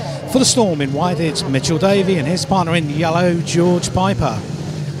Govier. For the Storm in white, it's Mitchell Davey and his partner in yellow, George Piper.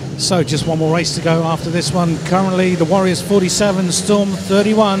 So just one more race to go after this one. Currently the Warriors 47, Storm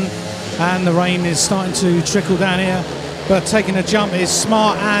 31, and the rain is starting to trickle down here. But taking a jump is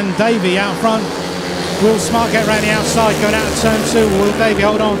Smart and Davey out front. Will Smart get around the outside, going out of turn 2? Will Davey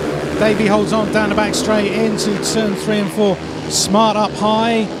hold on? Davey holds on down the back straight into turn 3 and 4. Smart up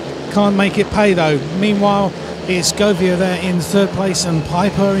high, can't make it pay though. Meanwhile, it's Govier there in 3rd place and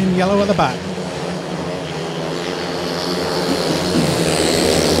Piper in yellow at the back.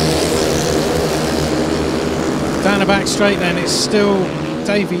 Down the back straight then, it's still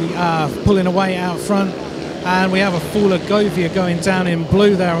Davey pulling away out front, and we have a fall of Govier going down in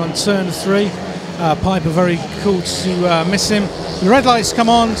blue there on turn 3. Piper very cool to miss him. The red lights come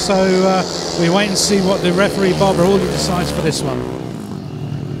on, so we wait and see what the referee Barbara Hawley decides for this one.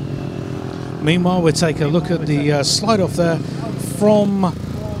 Meanwhile, we'll take a look at the slide off there from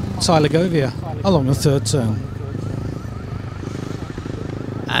Tyler Govier along the 3rd turn.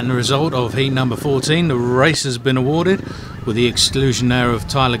 And the result of heat number 14, the race has been awarded with the exclusion there of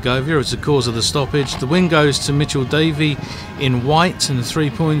Tyler Govier as the cause of the stoppage. The win goes to Mitchell Davey in white and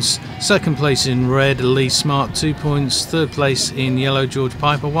 3 points. 2nd place in red, Lee Smart, 2 points. 3rd place in yellow, George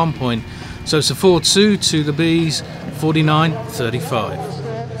Piper, 1 point. So it's a 4-2 to the Bees, 49-35.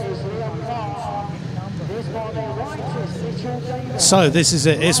 So this is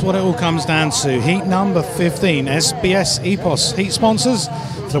it. It's what it all comes down to. Heat number 15, SBS EPOS. Heat sponsors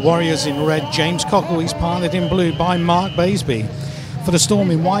for the Warriors in red, James Cockle. He's partnered in blue by Mark Baseby. For the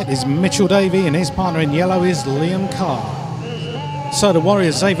Storm in white is Mitchell Davey, and his partner in yellow is Liam Carr. So the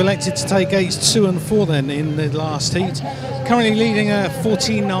Warriors, they've elected to take gates 2 and 4 then in the last heat. Currently leading at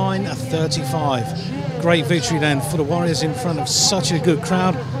 49-35. Great victory then for the Warriors in front of such a good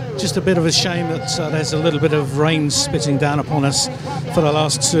crowd. Just a bit of a shame that there's a little bit of rain spitting down upon us for the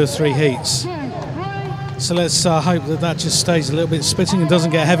last 2 or 3 heats. So let's hope that that just stays a little bit spitting and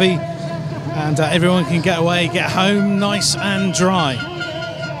doesn't get heavy, and everyone can get away, get home nice and dry.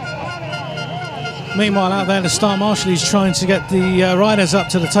 Meanwhile, out there, the start marshal is trying to get the riders up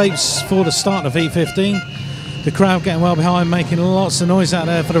to the tapes for the start of V15. The crowd getting well behind, making lots of noise out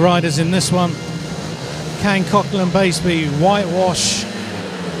there for the riders in this one. Can Cockle and Baseby whitewash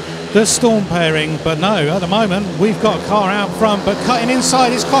the Storm pairing? But no, at the moment we've got Carr out front, but cutting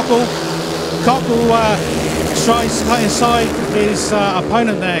inside is Cockle. Cockle tries to cut inside his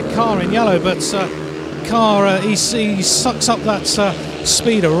opponent there, Carr in yellow, but Carr he sucks up that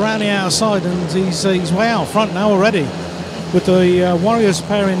speed around the outside, and he's way out front now already, with the Warriors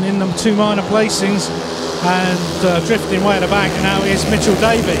pairing in them 2 minor placings and drifting way at the back. And now is Mitchell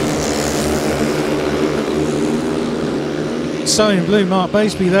Davey. So in blue, Mark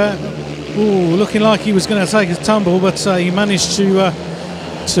Baseby there. Ooh, looking like he was going to take his tumble, but he managed to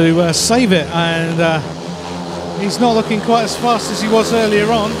save it, and he's not looking quite as fast as he was earlier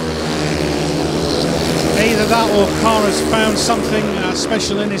on. Either that or Carr has found something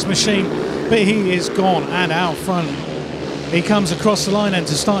special in his machine, but he is gone and out front. He comes across the line then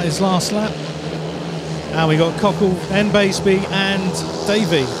to start his last lap. And we got Cockle, then Baseby and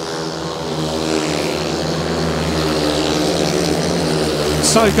Davey.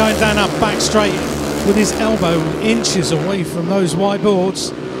 So going down that back straight with his elbow inches away from those white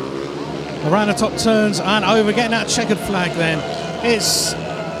boards. Around the top turns and over, getting that checkered flag then. It's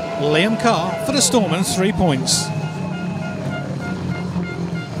Liam Carr for the Storm and 3 points.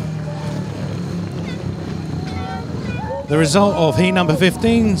 The result of heat number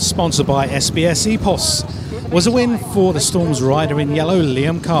 15, sponsored by SBS EPOS, was a win for the Storm's rider in yellow,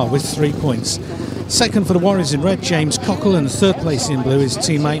 Liam Carr, with 3 points. Second for the Warriors in red, James Cockle, and third place in blue is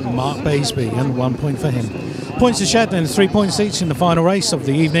teammate Mark Baseby, and 1 point for him. Points are shared then, 3 points each in the final race of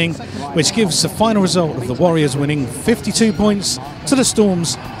the evening, which gives the final result of the Warriors winning 52 points to the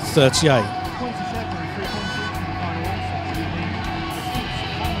Storm's 38.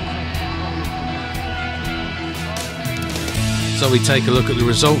 So we take a look at the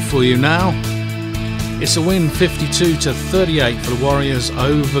result for you now. It's a win 52-38 for the Warriors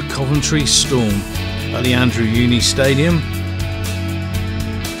over Coventry Storm at the Andrew Uni Stadium.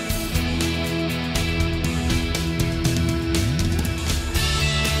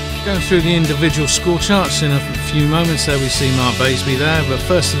 Going through the individual score charts in a few moments. There we see Mark Baseby there, but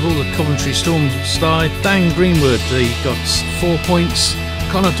first of all the Coventry Storm side. Dan Greenwood, he got 4 points.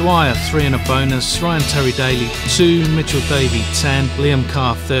 Connor Dwyer 3 and a bonus, Ryan Terry Daley 2, Mitchell Davey 10, Liam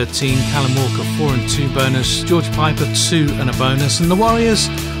Carr 13, Callum Walker 4 and 2 bonus, George Piper 2 and a bonus, and the Warriors,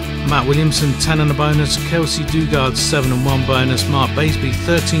 Matt Williamson 10 and a bonus, Kelsey Dugard 7 and 1 bonus, Mark Baseby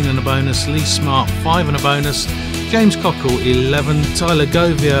 13 and a bonus, Lee Smart 5 and a bonus, James Cockle 11, Tyler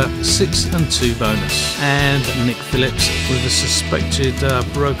Govier 6 and 2 bonus, and Nick Phillips with a suspected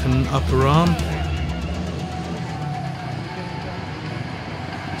broken upper arm.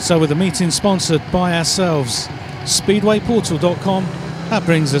 So with the meeting sponsored by ourselves, speedwayportal.com, that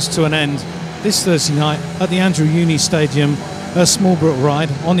brings us to an end this Thursday night at the Andrew Uni Stadium, a Smallbrook ride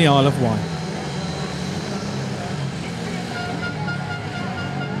on the Isle of Wight.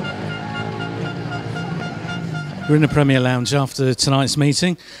 We're in the Premier Lounge after tonight's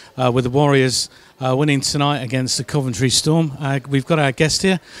meeting with the Warriors winning tonight against the Coventry Storm. We've got our guest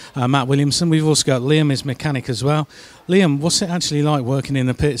here, Matt Williamson. We've also got Liam, his mechanic as well. Liam, what's it actually like working in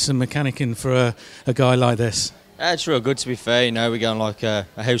the pits and mechanicking for a guy like this? It's real good, to be fair. You know, we're going like a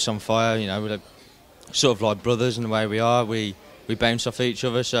house on fire. You know, we're sort of like brothers in the way we are. We bounce off each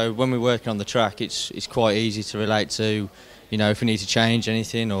other. So when we're working on the track, it's quite easy to relate to. You know, if we need to change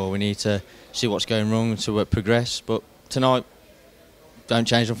anything or we need to see what's going wrong to progress. But tonight, don't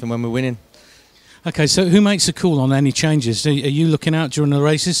change nothing when we're winning. Okay, so who makes a call on any changes? Are you looking out during the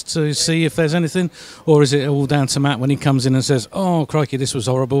races to see if there's anything, or is it all down to Matt when he comes in and says, "Oh, crikey, this was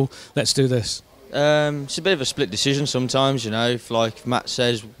horrible, let's do this"? It's a bit of a split decision sometimes. You know, if Matt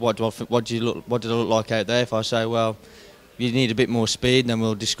says, "What did I look like out there?" If I say, "Well, you need a bit more speed," then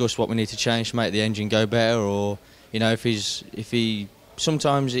we'll discuss what we need to change to make the engine go better. Or, you know, if he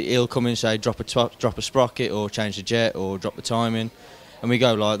sometimes he'll come in and say drop a sprocket or change the jet or drop the timing, and we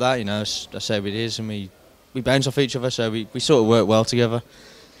go like that, you know. That's how it is, and we bounce off each other, so we sort of work well together.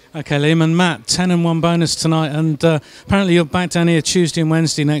 Okay, Liam and Matt, 10 and 1 bonus tonight, and apparently you're back down here Tuesday and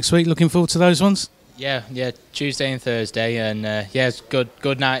Wednesday next week. Looking forward to those ones? Yeah, Tuesday and Thursday, and it's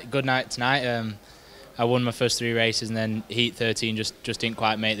good night tonight. I won my first 3 races, and then Heat 13 just didn't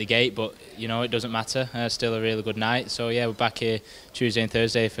quite make the gate, but you know, it doesn't matter. Still a really good night. So yeah, we're back here Tuesday and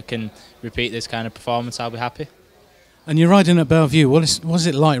Thursday. If I can repeat this kind of performance, I'll be happy. And you're riding at Bellevue. What's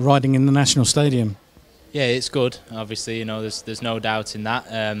it like riding in the National Stadium? Yeah, it's good. Obviously, you know, there's no doubt in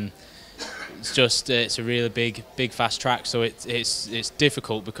that. It's a really big fast track, so it's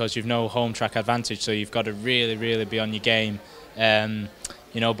difficult because you've no home track advantage. So you've got to really be on your game.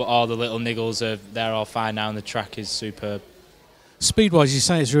 You know, but all the little niggles they're all fine now, and the track is superb. Speed-wise, you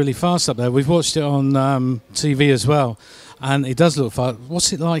say it's really fast up there. We've watched it on TV as well, and it does look fast.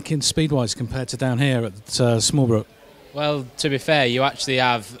 What's it like in speed-wise compared to down here at Smallbrook? Well, to be fair, you actually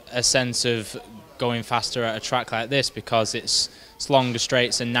have a sense of going faster at a track like this because it's longer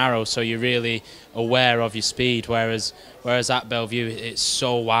straights and narrow, so you're really aware of your speed, whereas at Bellevue it's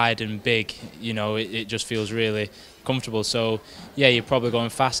so wide and big, you know, it just feels really comfortable. So yeah, you're probably going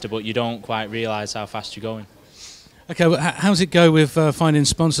faster, but you don't quite realise how fast you're going. Okay, well, how's it go with finding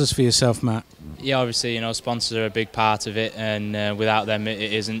sponsors for yourself, Matt? Yeah, obviously, you know, sponsors are a big part of it, and without them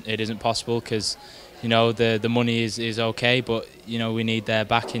it isn't possible, because you know, the money is okay, but you know, we need their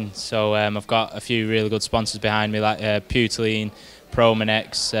backing. So I've got a few really good sponsors behind me, like Puteline,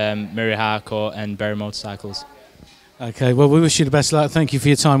 Promanex, Murray Harcourt and Berry Motorcycles. Okay, well, we wish you the best luck. Thank you for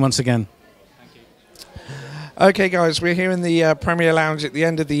your time once again. Thank you. Okay, guys, we're here in the Premier Lounge at the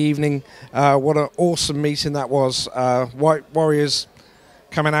end of the evening. What an awesome meeting that was. Wight Warriors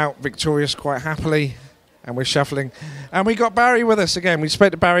coming out victorious quite happily. And we're shuffling. And we got Barry with us again. We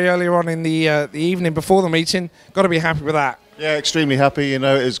spoke to Barry earlier on in the evening before the meeting. Got to be happy with that. Yeah, extremely happy. You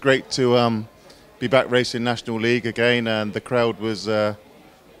know, it was great to be back racing National League again, and the crowd was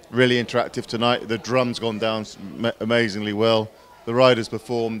really interactive tonight. The drum's gone down amazingly well. The riders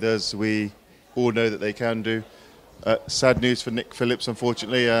performed as we all know that they can do. Sad news for Nick Phillips,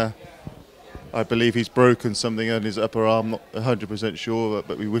 unfortunately. I believe he's broken something on his upper arm, not 100% sure,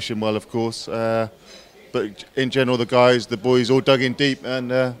 but we wish him well, of course. But in general, the boys all dug in deep,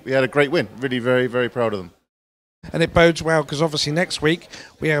 and we had a great win. Really very proud of them. And it bodes well, because obviously next week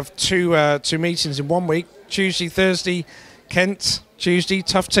we have two meetings in 1 week. Tuesday, Thursday, Kent. Tuesday,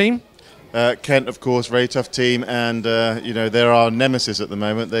 tough team. Kent, of course, very tough team, and you know, they're our nemesis at the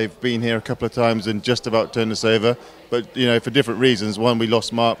moment. They've been here a couple of times and just about turned us over, but you know, for different reasons. One, we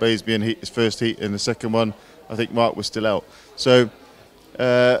lost Mark Baseby in his first heat, and the second one, I think Mark was still out. So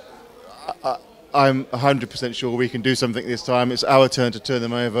I'm 100% sure we can do something this time. It's our turn to turn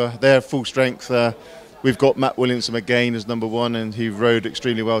them over. They're full strength. We've got Matt Williamson again as number 1, and he rode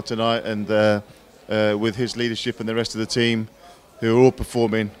extremely well tonight. And with his leadership and the rest of the team, who are all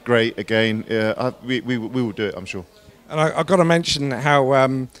performing great again, we will do it, I'm sure. And I've got to mention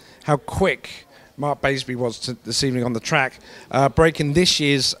how quick Mark Baseby was this evening on the track, breaking this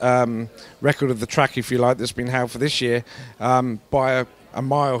year's record of the track, if you like, that's been held for this year by a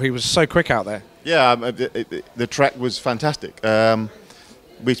mile. He was so quick out there. Yeah, the track was fantastic.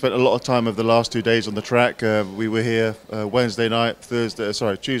 We spent a lot of time over the last 2 days on the track. We were here Tuesday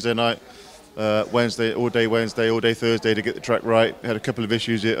night, Wednesday, all day Thursday to get the track right. We had a couple of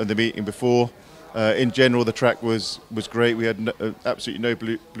issues at the meeting before. In general, the track was great. We had absolutely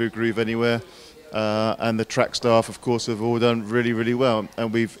no blue groove anywhere. And the track staff, of course, have all done really well.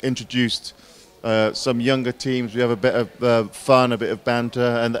 And we've introduced some younger teams. We have a bit of fun, a bit of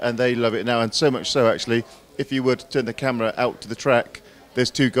banter, and they love it now. And so much so, actually, if you were to turn the camera out to the track, there's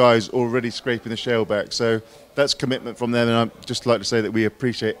 2 guys already scraping the shell back. So that's commitment from them, and I'd just like to say that we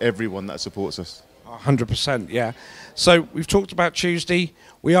appreciate everyone that supports us. 100%, yeah. So we've talked about Tuesday.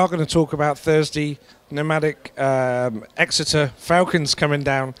 We are going to talk about Thursday. Nomadic Exeter Falcons coming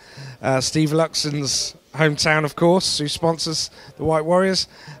down. Steve Luxon's hometown, of course, who sponsors the Wight Warriors.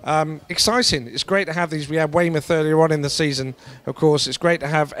 Exciting. It's great to have these. We had Weymouth earlier on in the season, of course. It's great to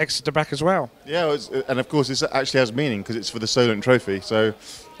have Exeter back as well. Yeah, and of course it actually has meaning because it's for the Solent Trophy. So,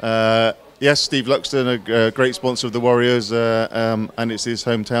 yes, Steve Luxon, a great sponsor of the Warriors, and it's his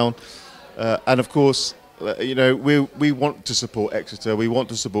hometown. And of course, you know, we want to support Exeter. We want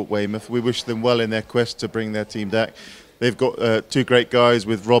to support Weymouth. We wish them well in their quest to bring their team back. They've got 2 great guys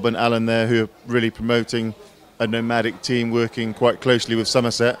with Rob and Alan there who are really promoting a nomadic team working quite closely with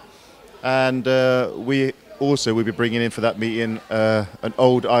Somerset. And we also will be bringing in for that meeting an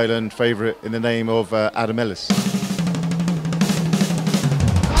old island favourite in the name of Adam Ellis.